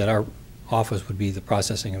inconvenience at our office would be the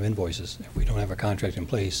processing of invoices. If we don't have a contract in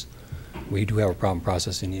place, we do have a problem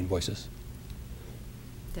processing the invoices.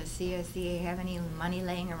 Does CSEA have any money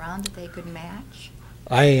laying around that they could match?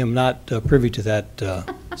 I am not privy to that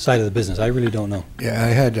side of the business. I really don't know. Yeah, I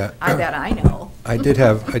had. I bet I know. I did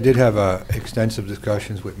have extensive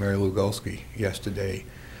discussions with Mary Lou Golsky yesterday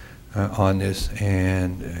on this,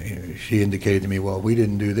 and she indicated to me, well, we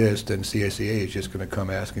didn't do this, then CSEA is just going to come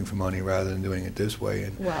asking for money rather than doing it this way,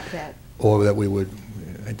 and Well, or that we would,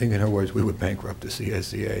 I think in her words, we would bankrupt the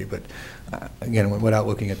CSEA. But again, without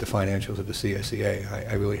looking at the financials of the CSEA,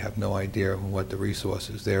 I really have no idea what the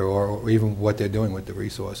resources there are, or even what they're doing with the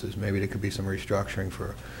resources. Maybe there could be some restructuring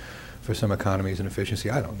for some economies and efficiency.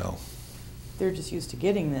 I don't know. They're just used to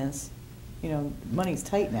getting this. You know, money's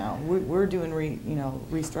tight now. We're doing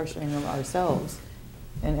restructuring them ourselves,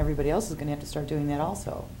 and everybody else is going to have to start doing that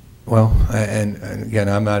also. Well, and again,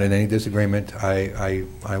 I'm not in any disagreement. I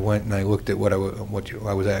went and I looked at what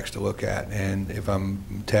I was asked to look at, and if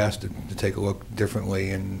I'm tasked to take a look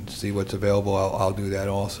differently and see what's available, I'll do that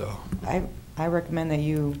also. I recommend that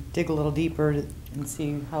you dig a little deeper and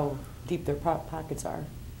see how deep their pockets are.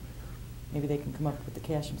 Maybe they can come up with the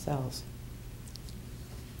cash themselves.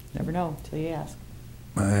 Never know till you ask.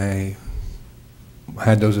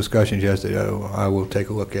 had those discussions yesterday. I will take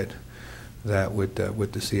a look at that with the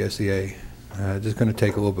CSEA. Just going to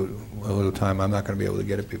take a little time. I'm not going to be able to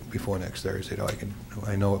get it before next Thursday. Though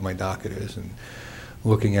I know what my docket is, and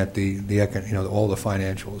looking at the all the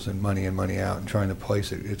financials and money in, money out, and trying to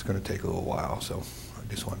place it, it's going to take a little while. So I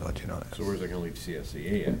just wanted to let you know that. So where's that going to leave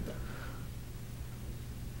CSEA at then?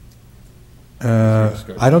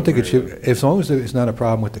 I don't think it should, as long as it's not a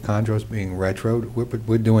problem with the chondros being retroed.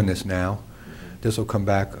 We're doing this now. This will come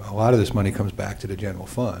back, a lot of this money comes back to the general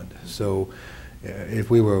fund. So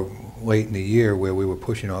if we were late in the year where we were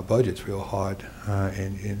pushing our budgets real hard,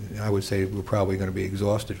 and I would say we're probably going to be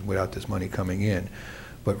exhausted without this money coming in.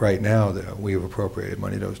 But right now, we have appropriated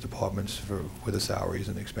money to those departments for the salaries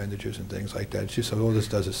and expenditures and things like that. It's just, all this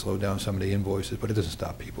does is slow down some of the invoices, but it doesn't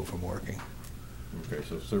stop people from working. Okay,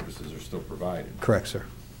 so services are still provided. Correct, sir.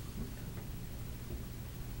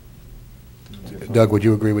 Doug, would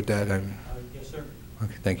you agree with that? Yes, sir.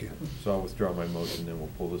 Okay, thank you. So I'll withdraw my motion, then we'll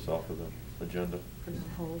pull this off of the agenda.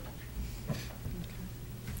 Hold.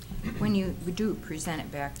 When you do present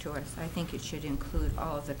it back to us, I think it should include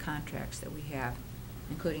all of the contracts that we have,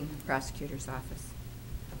 including the prosecutor's office.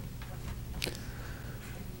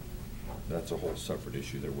 That's a whole separate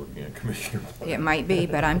issue they're working on, Commissioner. It might be,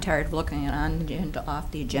 but I'm tired of looking at on the agenda, off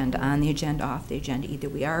the agenda, on the agenda, off the agenda. Either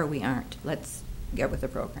we are or we aren't. Let's get with the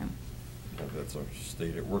program. That's our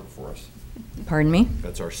state at work for us. Pardon me?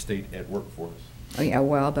 That's our state at work for us. Oh, yeah,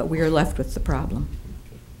 well, but we are left with the problem.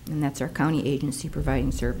 And that's our county agency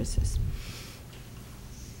providing services.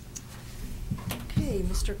 Okay,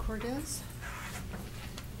 Mr. Cordes?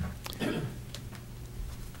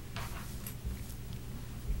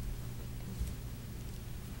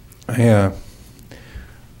 Yeah.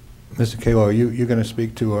 Mr. Kalo, you're going to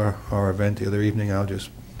speak to our event the other evening. I'll just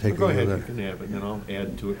take Go over ahead, the... you can have it, and then I'll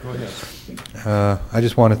add to it. Go ahead. I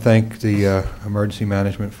just want to thank the emergency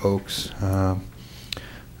management folks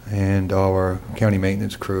and our county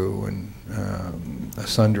maintenance crew and a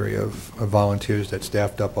sundry of volunteers that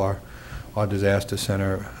staffed up our disaster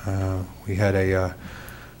center. We had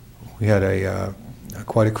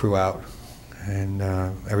quite a crew out, and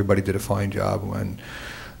everybody did a fine job. And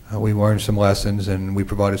we learned some lessons, and we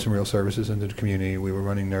provided some real services into the community. We were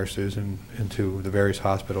running nurses into the various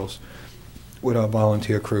hospitals with our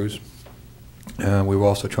volunteer crews. We were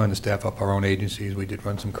also trying to staff up our own agencies. We did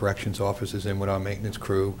run some corrections offices in with our maintenance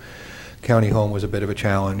crew. County home was a bit of a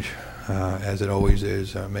challenge, as it always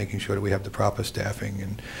is, making sure that we have the proper staffing.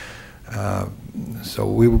 And so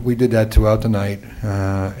we did that throughout the night.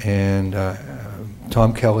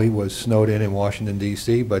 Tom Kelly was snowed in Washington,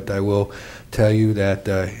 D.C., but I will tell you that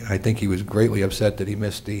I think he was greatly upset that he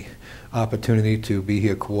missed the opportunity to be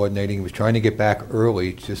here coordinating. He was trying to get back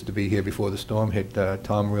early just to be here before the storm hit.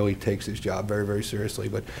 Tom really takes his job very, very seriously.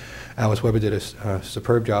 But Alice Weber did a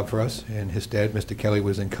superb job for us, and his dad, Mr. Kelly,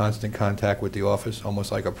 was in constant contact with the office,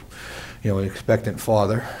 almost like an expectant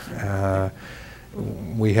father.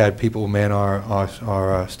 We had people man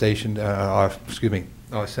our station, our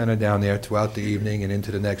center down there throughout the evening and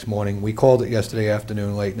into the next morning. We called it yesterday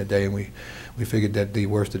afternoon, late in the day, and we figured that the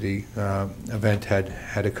worst of the event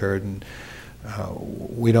had occurred. And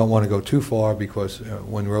we don't want to go too far, because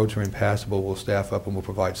when roads are impassable, we'll staff up and we'll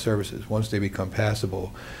provide services. Once they become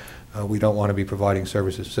passable, we don't want to be providing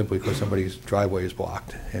services simply because somebody's driveway is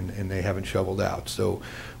blocked and they haven't shoveled out. So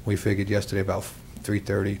we figured yesterday about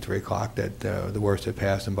 3:30, 3 o'clock that the worst had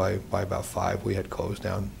passed, and by about 5 we had closed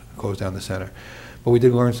down the center. But we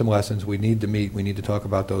did learn some lessons. We need to meet. We need to talk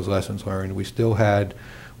about those lessons learned. We still had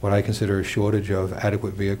what I consider a shortage of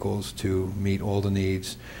adequate vehicles to meet all the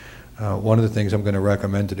needs. One of the things I'm going to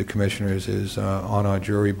recommend to the commissioners is on our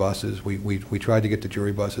jury buses. We tried to get the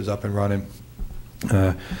jury buses up and running.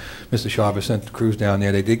 Mr. Sharper sent crews down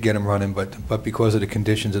there. They did get them running, but because of the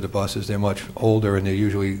conditions of the buses, they're much older, and they're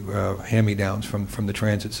usually hand-me-downs from the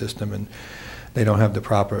transit system, and they don't have the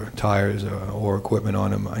proper tires or equipment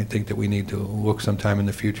on them. I think that we need to look sometime in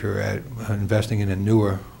the future at investing in a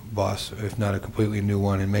newer bus, if not a completely new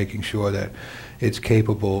one, and making sure that it's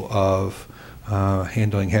capable of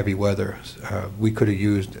handling heavy weather. We could have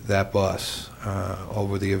used that bus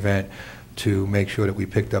over the event to make sure that we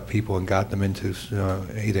picked up people and got them into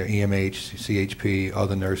either EMH, CHP,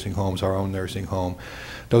 other nursing homes, our own nursing home.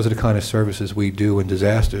 Those are the kind of services we do in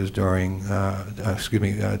disasters during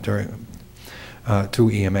through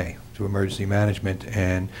EMA, through emergency management,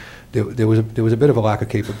 and there was a bit of a lack of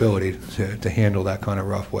capability to handle that kind of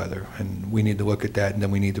rough weather, and we need to look at that, and then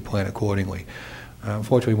we need to plan accordingly.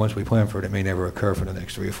 Unfortunately, once we plan for it, it may never occur for the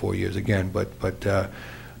next 3 or 4 years again, but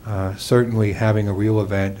certainly having a real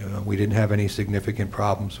event, we didn't have any significant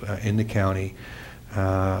problems in the county.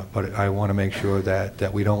 but I want to make sure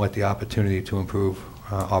that we don't let the opportunity to improve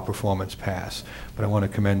our performance pass. But I want to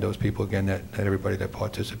commend those people again, that everybody that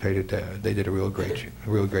participated. They did a real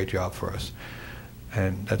great job for us.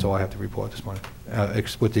 And that's all I have to report this morning.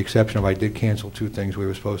 With the exception of I did cancel 2 things we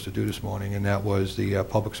were supposed to do this morning, and that was the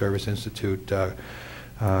Public Service Institute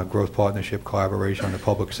Growth Partnership Collaboration on the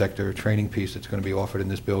public sector training piece that's going to be offered in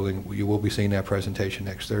this building. You will be seeing that presentation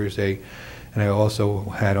next Thursday. And I also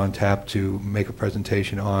had on tap to make a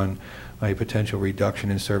presentation on a potential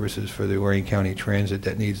reduction in services for the Lorain County Transit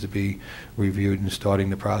that needs to be reviewed and starting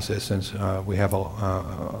the process, since we have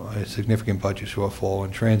a significant budget shortfall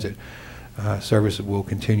in transit. Service will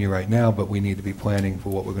continue right now, but we need to be planning for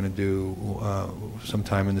what we're going to do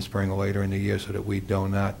sometime in the spring or later in the year, so that we do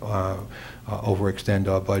not overextend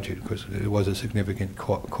our budget, because it was a significant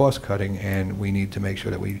cost cutting, and we need to make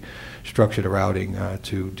sure that we structure the routing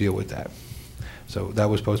to deal with that. So that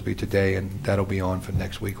was supposed to be today, and that'll be on for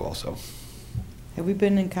next week also. Have we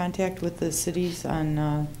been in contact with the cities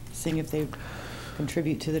on seeing if they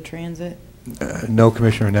contribute to the transit? No,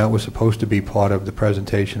 Commissioner, and that was supposed to be part of the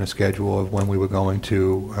presentation, a schedule of when we were going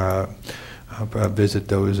to visit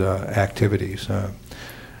those activities.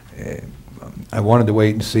 I wanted to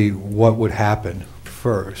wait and see what would happen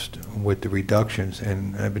first with the reductions,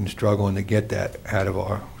 and I've been struggling to get that out of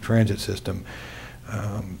our transit system.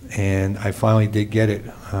 And I finally did get it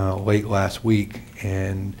late last week,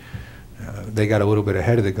 and they got a little bit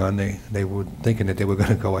ahead of the gun. They were thinking that they were going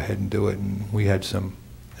to go ahead and do it, and we had some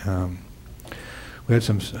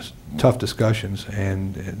tough discussions,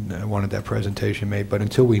 and I wanted that presentation made. But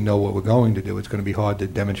until we know what we're going to do, it's going to be hard to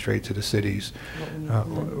demonstrate to the cities,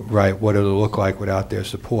 right, what it'll look like without their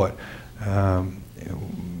support.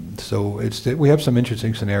 So we have some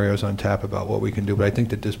interesting scenarios on tap about what we can do, but I think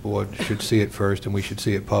that this board should see it first, and we should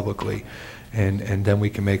see it publicly, and then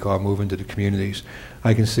we can make our move into the communities.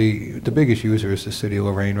 I can see the biggest user is the city of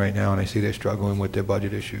Lorain right now, and I see they're struggling with their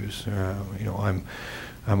budget issues. You know,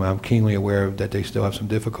 I'm keenly aware that they still have some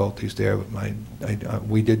difficulties there.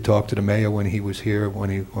 We did talk to the mayor when he was here,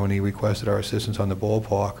 when he requested our assistance on the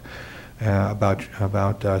ballpark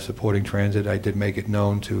about supporting transit. I did make it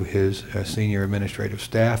known to his senior administrative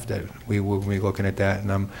staff that we will be looking at that,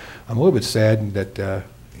 and I'm a little bit saddened that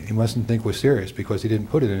he mustn't think we're serious because he didn't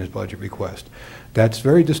put it in his budget request. That's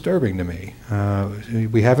very disturbing to me.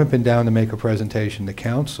 We haven't been down to make a presentation to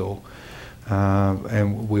council.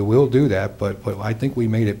 And we will do that, but I think we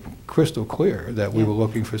made it crystal clear that we were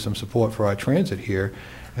looking for some support for our transit here,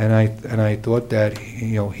 and I thought that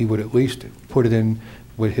he would at least put it in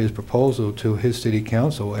with his proposal to his city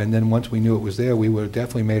council, and then once we knew it was there, we would have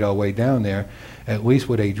definitely made our way down there, at least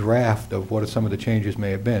with a draft of what some of the changes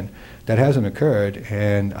may have been. That hasn't occurred,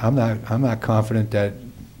 and I'm not confident that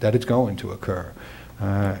it's going to occur,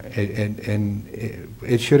 and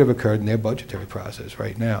it should have occurred in their budgetary process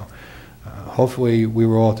right now. Hopefully we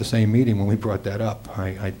were all at the same meeting when we brought that up.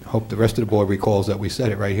 I hope the rest of the board recalls that we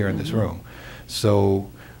said it right here in this room.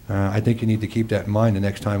 So I think you need to keep that in mind the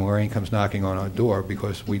next time Lorain comes knocking on our door,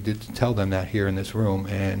 because we did tell them that here in this room,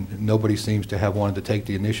 and nobody seems to have wanted to take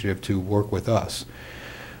the initiative to work with us.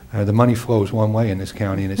 The money flows one way in this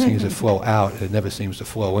county, and it seems to flow out. It never seems to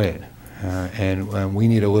flow in. And we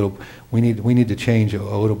need we need to change a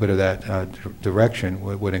little bit of that direction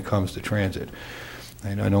when it comes to transit.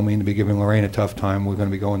 And I don't mean to be giving Lorain a tough time. We're going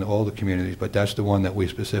to be going to all the communities, but that's the one that we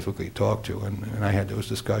specifically talked to. And I had those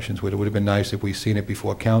discussions with it. It would have been nice if we seen it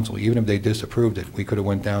before council. Even if they disapproved it, we could have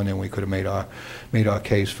went down there and we could have made our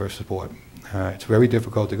case for support. It's very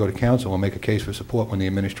difficult to go to council and make a case for support when the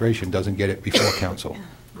administration doesn't get it before council.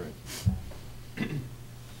 Right.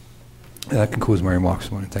 That concludes my remarks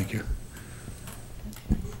this morning. Thank you.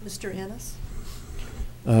 Mr. Ennis?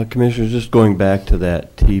 Commissioners, just going back to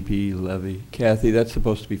that TP levy, Kathy, that's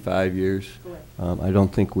supposed to be 5 years. I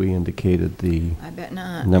don't think we indicated the I bet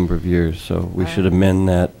not. number of years, so we should amend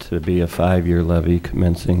that to be a 5-year levy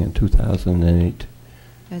commencing in 2008.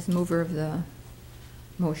 As mover of the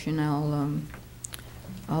motion, I'll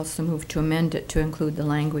also move to amend it to include the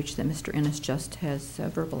language that Mr. Ennis just has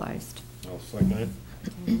verbalized. I'll second it.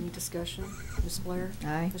 Any discussion? Ms. Blair?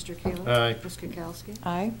 Aye. Mr. Kalin? Aye. Ms. Kukowski?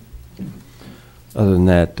 Aye. Other than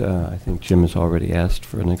that, I think Jim has already asked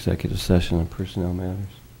for an executive session on personnel matters.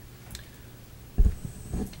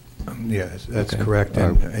 Yes, that's Okay. correct.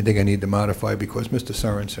 And I think I need to modify because Mr.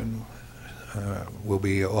 Sorensen will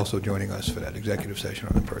be also joining us for that executive session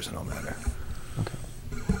on the personnel matter. Okay.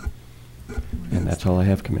 And that's all I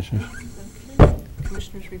have, Commissioners. Okay.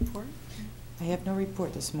 Commissioners report? I have no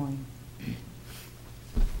report this morning.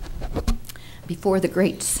 Before the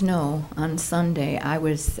great snow on Sunday, I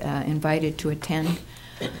was invited to attend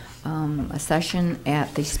a session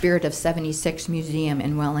at the Spirit of 76 Museum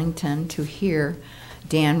in Wellington to hear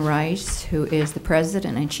Dan Rice, who is the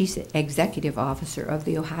President and Chief Executive Officer of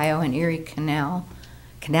the Ohio and Erie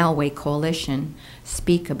Canalway Coalition,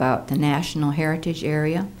 speak about the National Heritage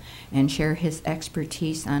Area and share his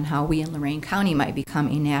expertise on how we in Lorain County might become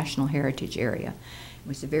a National Heritage Area. It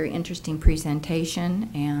was a very interesting presentation,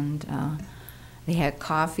 and they had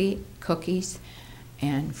coffee, cookies,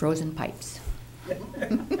 and frozen pipes.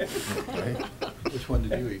 Which one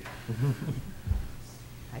did you eat?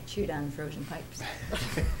 I chewed on frozen pipes.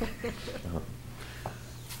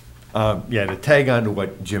 Yeah, to tag on to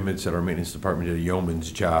what Jim had said, our maintenance department did a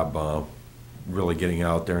yeoman's job really getting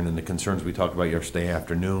out there, and then the concerns we talked about yesterday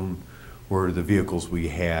afternoon were the vehicles we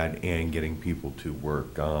had and getting people to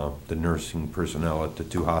work. The nursing personnel at the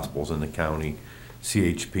 2 hospitals in the county,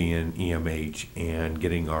 CHP and EMH, and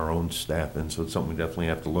getting our own staff in. So it's something we definitely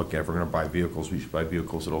have to look at. If we're going to buy vehicles, we should buy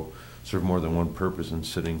vehicles that'll serve more than one purpose than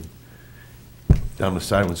sitting down the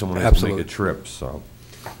side when someone has to make a trip. So,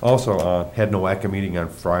 also had no NOACA meeting on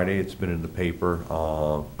Friday. It's been in the paper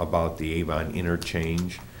about the Avon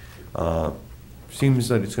interchange. Seems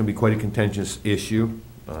that it's going to be quite a contentious issue.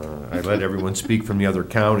 I let everyone speak from the other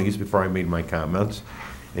counties before I made my comments,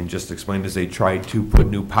 and just explained as they tried to put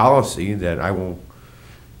new policy that I will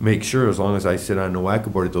make sure, as long as I sit on the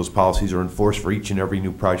NOACA board, that those policies are enforced for each and every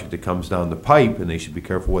new project that comes down the pipe, and they should be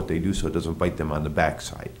careful what they do so it doesn't bite them on the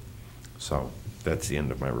backside. So that's the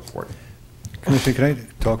end of my report. Commissioner, can I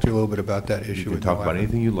talk to you a little bit about that issue? You can talk about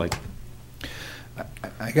anything you like.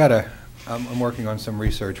 I'm working on some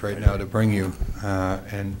research right now to bring you,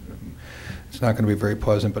 and it's not going to be very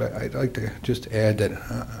pleasant, but I'd like to just add that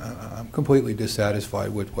I'm completely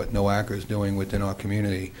dissatisfied with what NOACA is doing within our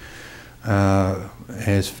community. I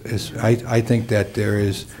think that there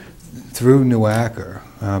is, through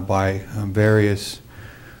NOACA, by various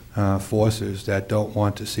forces that don't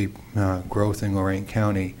want to see growth in Lorain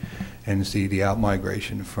County and see the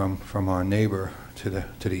outmigration from our neighbor to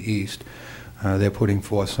the east, they're putting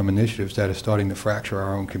forth some initiatives that are starting to fracture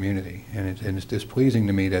our own community, and it's displeasing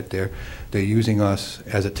to me that they're using us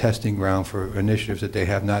as a testing ground for initiatives that they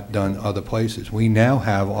have not done other places. We now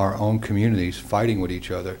have our own communities fighting with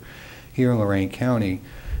each other here in Lorain County,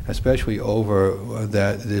 especially over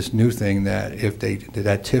this new thing that if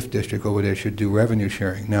that TIF district over there should do revenue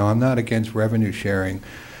sharing. Now, I'm not against revenue sharing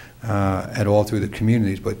at all through the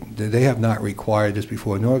communities, but they have not required this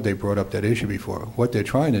before, nor have they brought up that issue before. What they're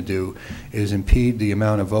trying to do is impede the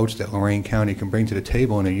amount of votes that Lorain County can bring to the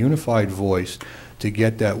table in a unified voice to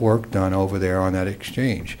get that work done over there on that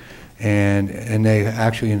exchange. And they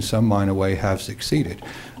actually, in some minor way, have succeeded.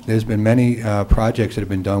 There's been many projects that have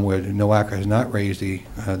been done where NOACA has not raised the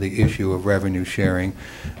issue of revenue sharing.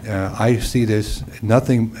 I see this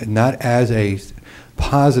not as a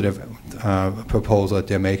positive proposal that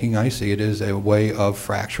they're making. I see it as a way of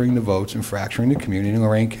fracturing the votes and fracturing the community in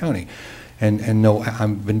Lorain County. And no,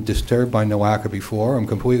 I've been disturbed by NOACA before. I'm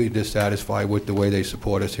completely dissatisfied with the way they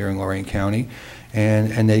support us here in Lorain County.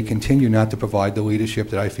 And they continue not to provide the leadership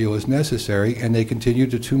that I feel is necessary, and they continue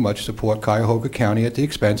to too much support Cuyahoga County at the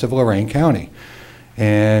expense of Lorain County.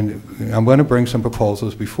 And I'm going to bring some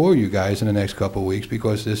proposals before you guys in the next couple of weeks,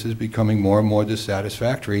 because this is becoming more and more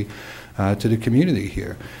dissatisfactory to the community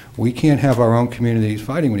here. We can't have our own communities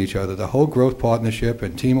fighting with each other. The whole growth partnership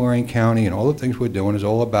and Team Lorain County and all the things we're doing is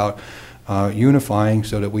all about unifying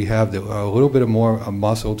so that we have a little bit of more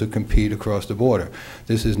muscle to compete across the border.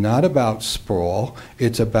 This is not about sprawl.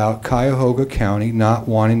 It's about Cuyahoga County not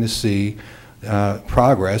wanting to see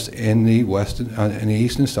progress in the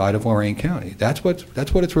eastern side of Lorain County. That's what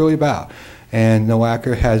it's really about. And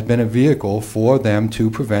NOACA has been a vehicle for them to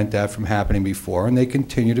prevent that from happening before, and they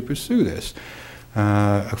continue to pursue this.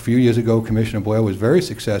 A few years ago, Commissioner Boyle was very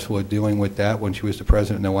successful at dealing with that when she was the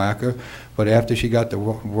president of NOACA, but after she got the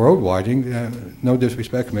road widening, no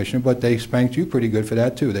disrespect, Commissioner, but they spanked you pretty good for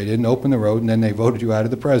that too. They didn't open the road, and then they voted you out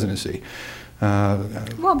of the presidency.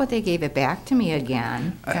 Well, but they gave it back to me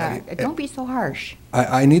again. Don't be so harsh.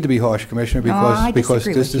 I need to be harsh, Commissioner, because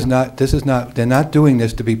they're not doing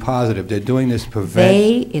this to be positive. They're doing this to prevent.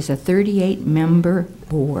 They is a 38-member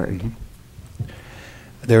board. Mm-hmm.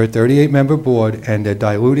 They're a 38-member board, and they're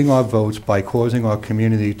diluting our votes by causing our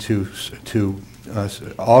community to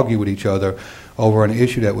argue with each other over an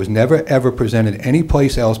issue that was never ever presented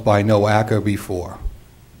anyplace else by NOACA before.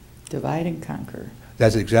 Divide and conquer.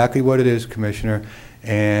 That's exactly what it is, Commissioner.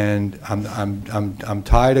 And I'm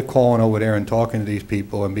tired of calling over there and talking to these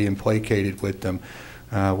people and being placated with them.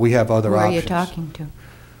 We have other options. Who are you talking to?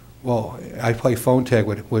 Well, I play phone tag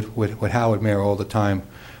with Howard Mayer all the time.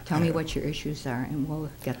 Tell me what your issues are, and we'll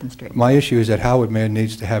get them straight. My issue is that Howard Mayer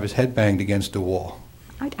needs to have his head banged against the wall.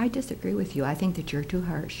 I disagree with you. I think that you're too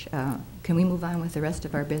harsh. Can we move on with the rest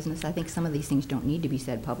of our business? I think some of these things don't need to be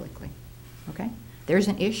said publicly. Okay? There's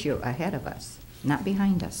an issue ahead of us, not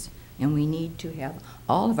behind us, and we need to have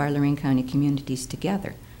all of our Lorain County communities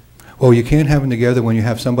together. Well, you can't have them together when you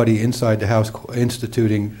have somebody inside the house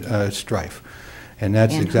instituting strife. And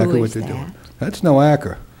that's And exactly who what is they're that? doing. That's no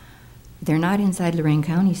Acker. They're not inside Lorain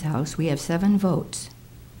County's house. We have 7 votes.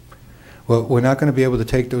 Well, we're not going to be able to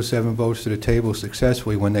take those 7 votes to the table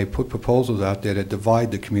successfully when they put proposals out there that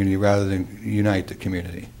divide the community rather than unite the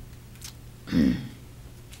community. I'm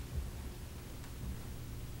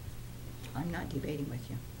not debating with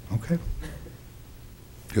you. Okay?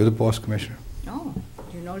 You're the boss, Commissioner. Oh,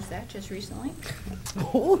 did you notice that just recently?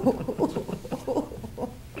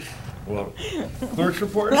 Well, clerk's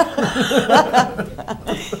report?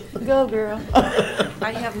 Go, girl.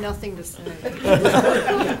 I have nothing to say.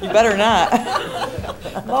 You better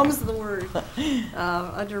not. Mum's the word.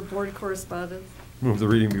 Under board correspondence, Move the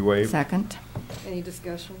reading be waived. Second. any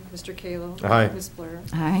discussion? Mr. Kallo? Aye. Ms. Blair?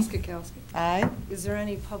 Aye. Ms. Kukowski? Aye. Is there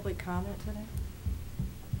any public comment today?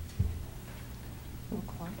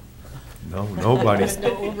 No, nobody. There's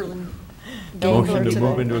no Oberlin. Motion to today.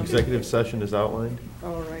 move into executive session is outlined.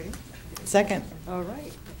 All right, Second. all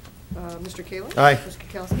right. Mr. Kallo? Aye. Ms.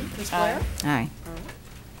 Kukowski? Ms. Blair? Aye. All right.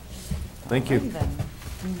 Thank you. Alrighty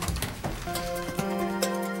then.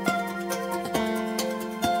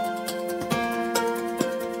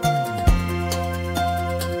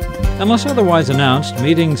 Unless otherwise announced,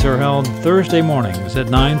 meetings are held Thursday mornings at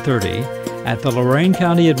 9:30 at the Lorain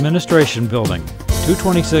County Administration Building,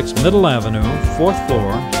 226 Middle Avenue, 4th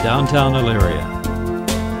floor, downtown Elyria.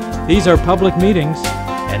 These are public meetings,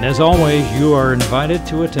 and as always, you are invited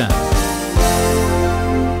to attend.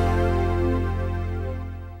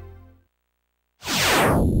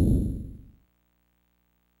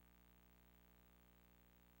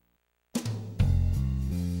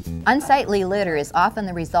 Unsightly litter is often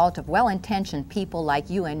the result of well-intentioned people like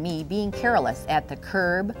you and me being careless at the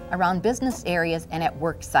curb, around business areas, and at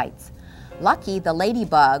work sites. Lucky the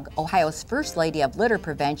Ladybug, Ohio's first lady of litter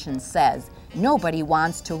prevention, says nobody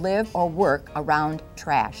wants to live or work around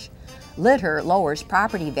trash. Litter lowers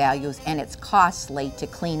property values and it's costly to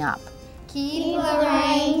clean up. Keep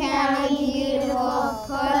Lorain County beautiful.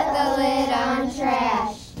 Put the lid on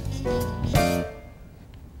trash.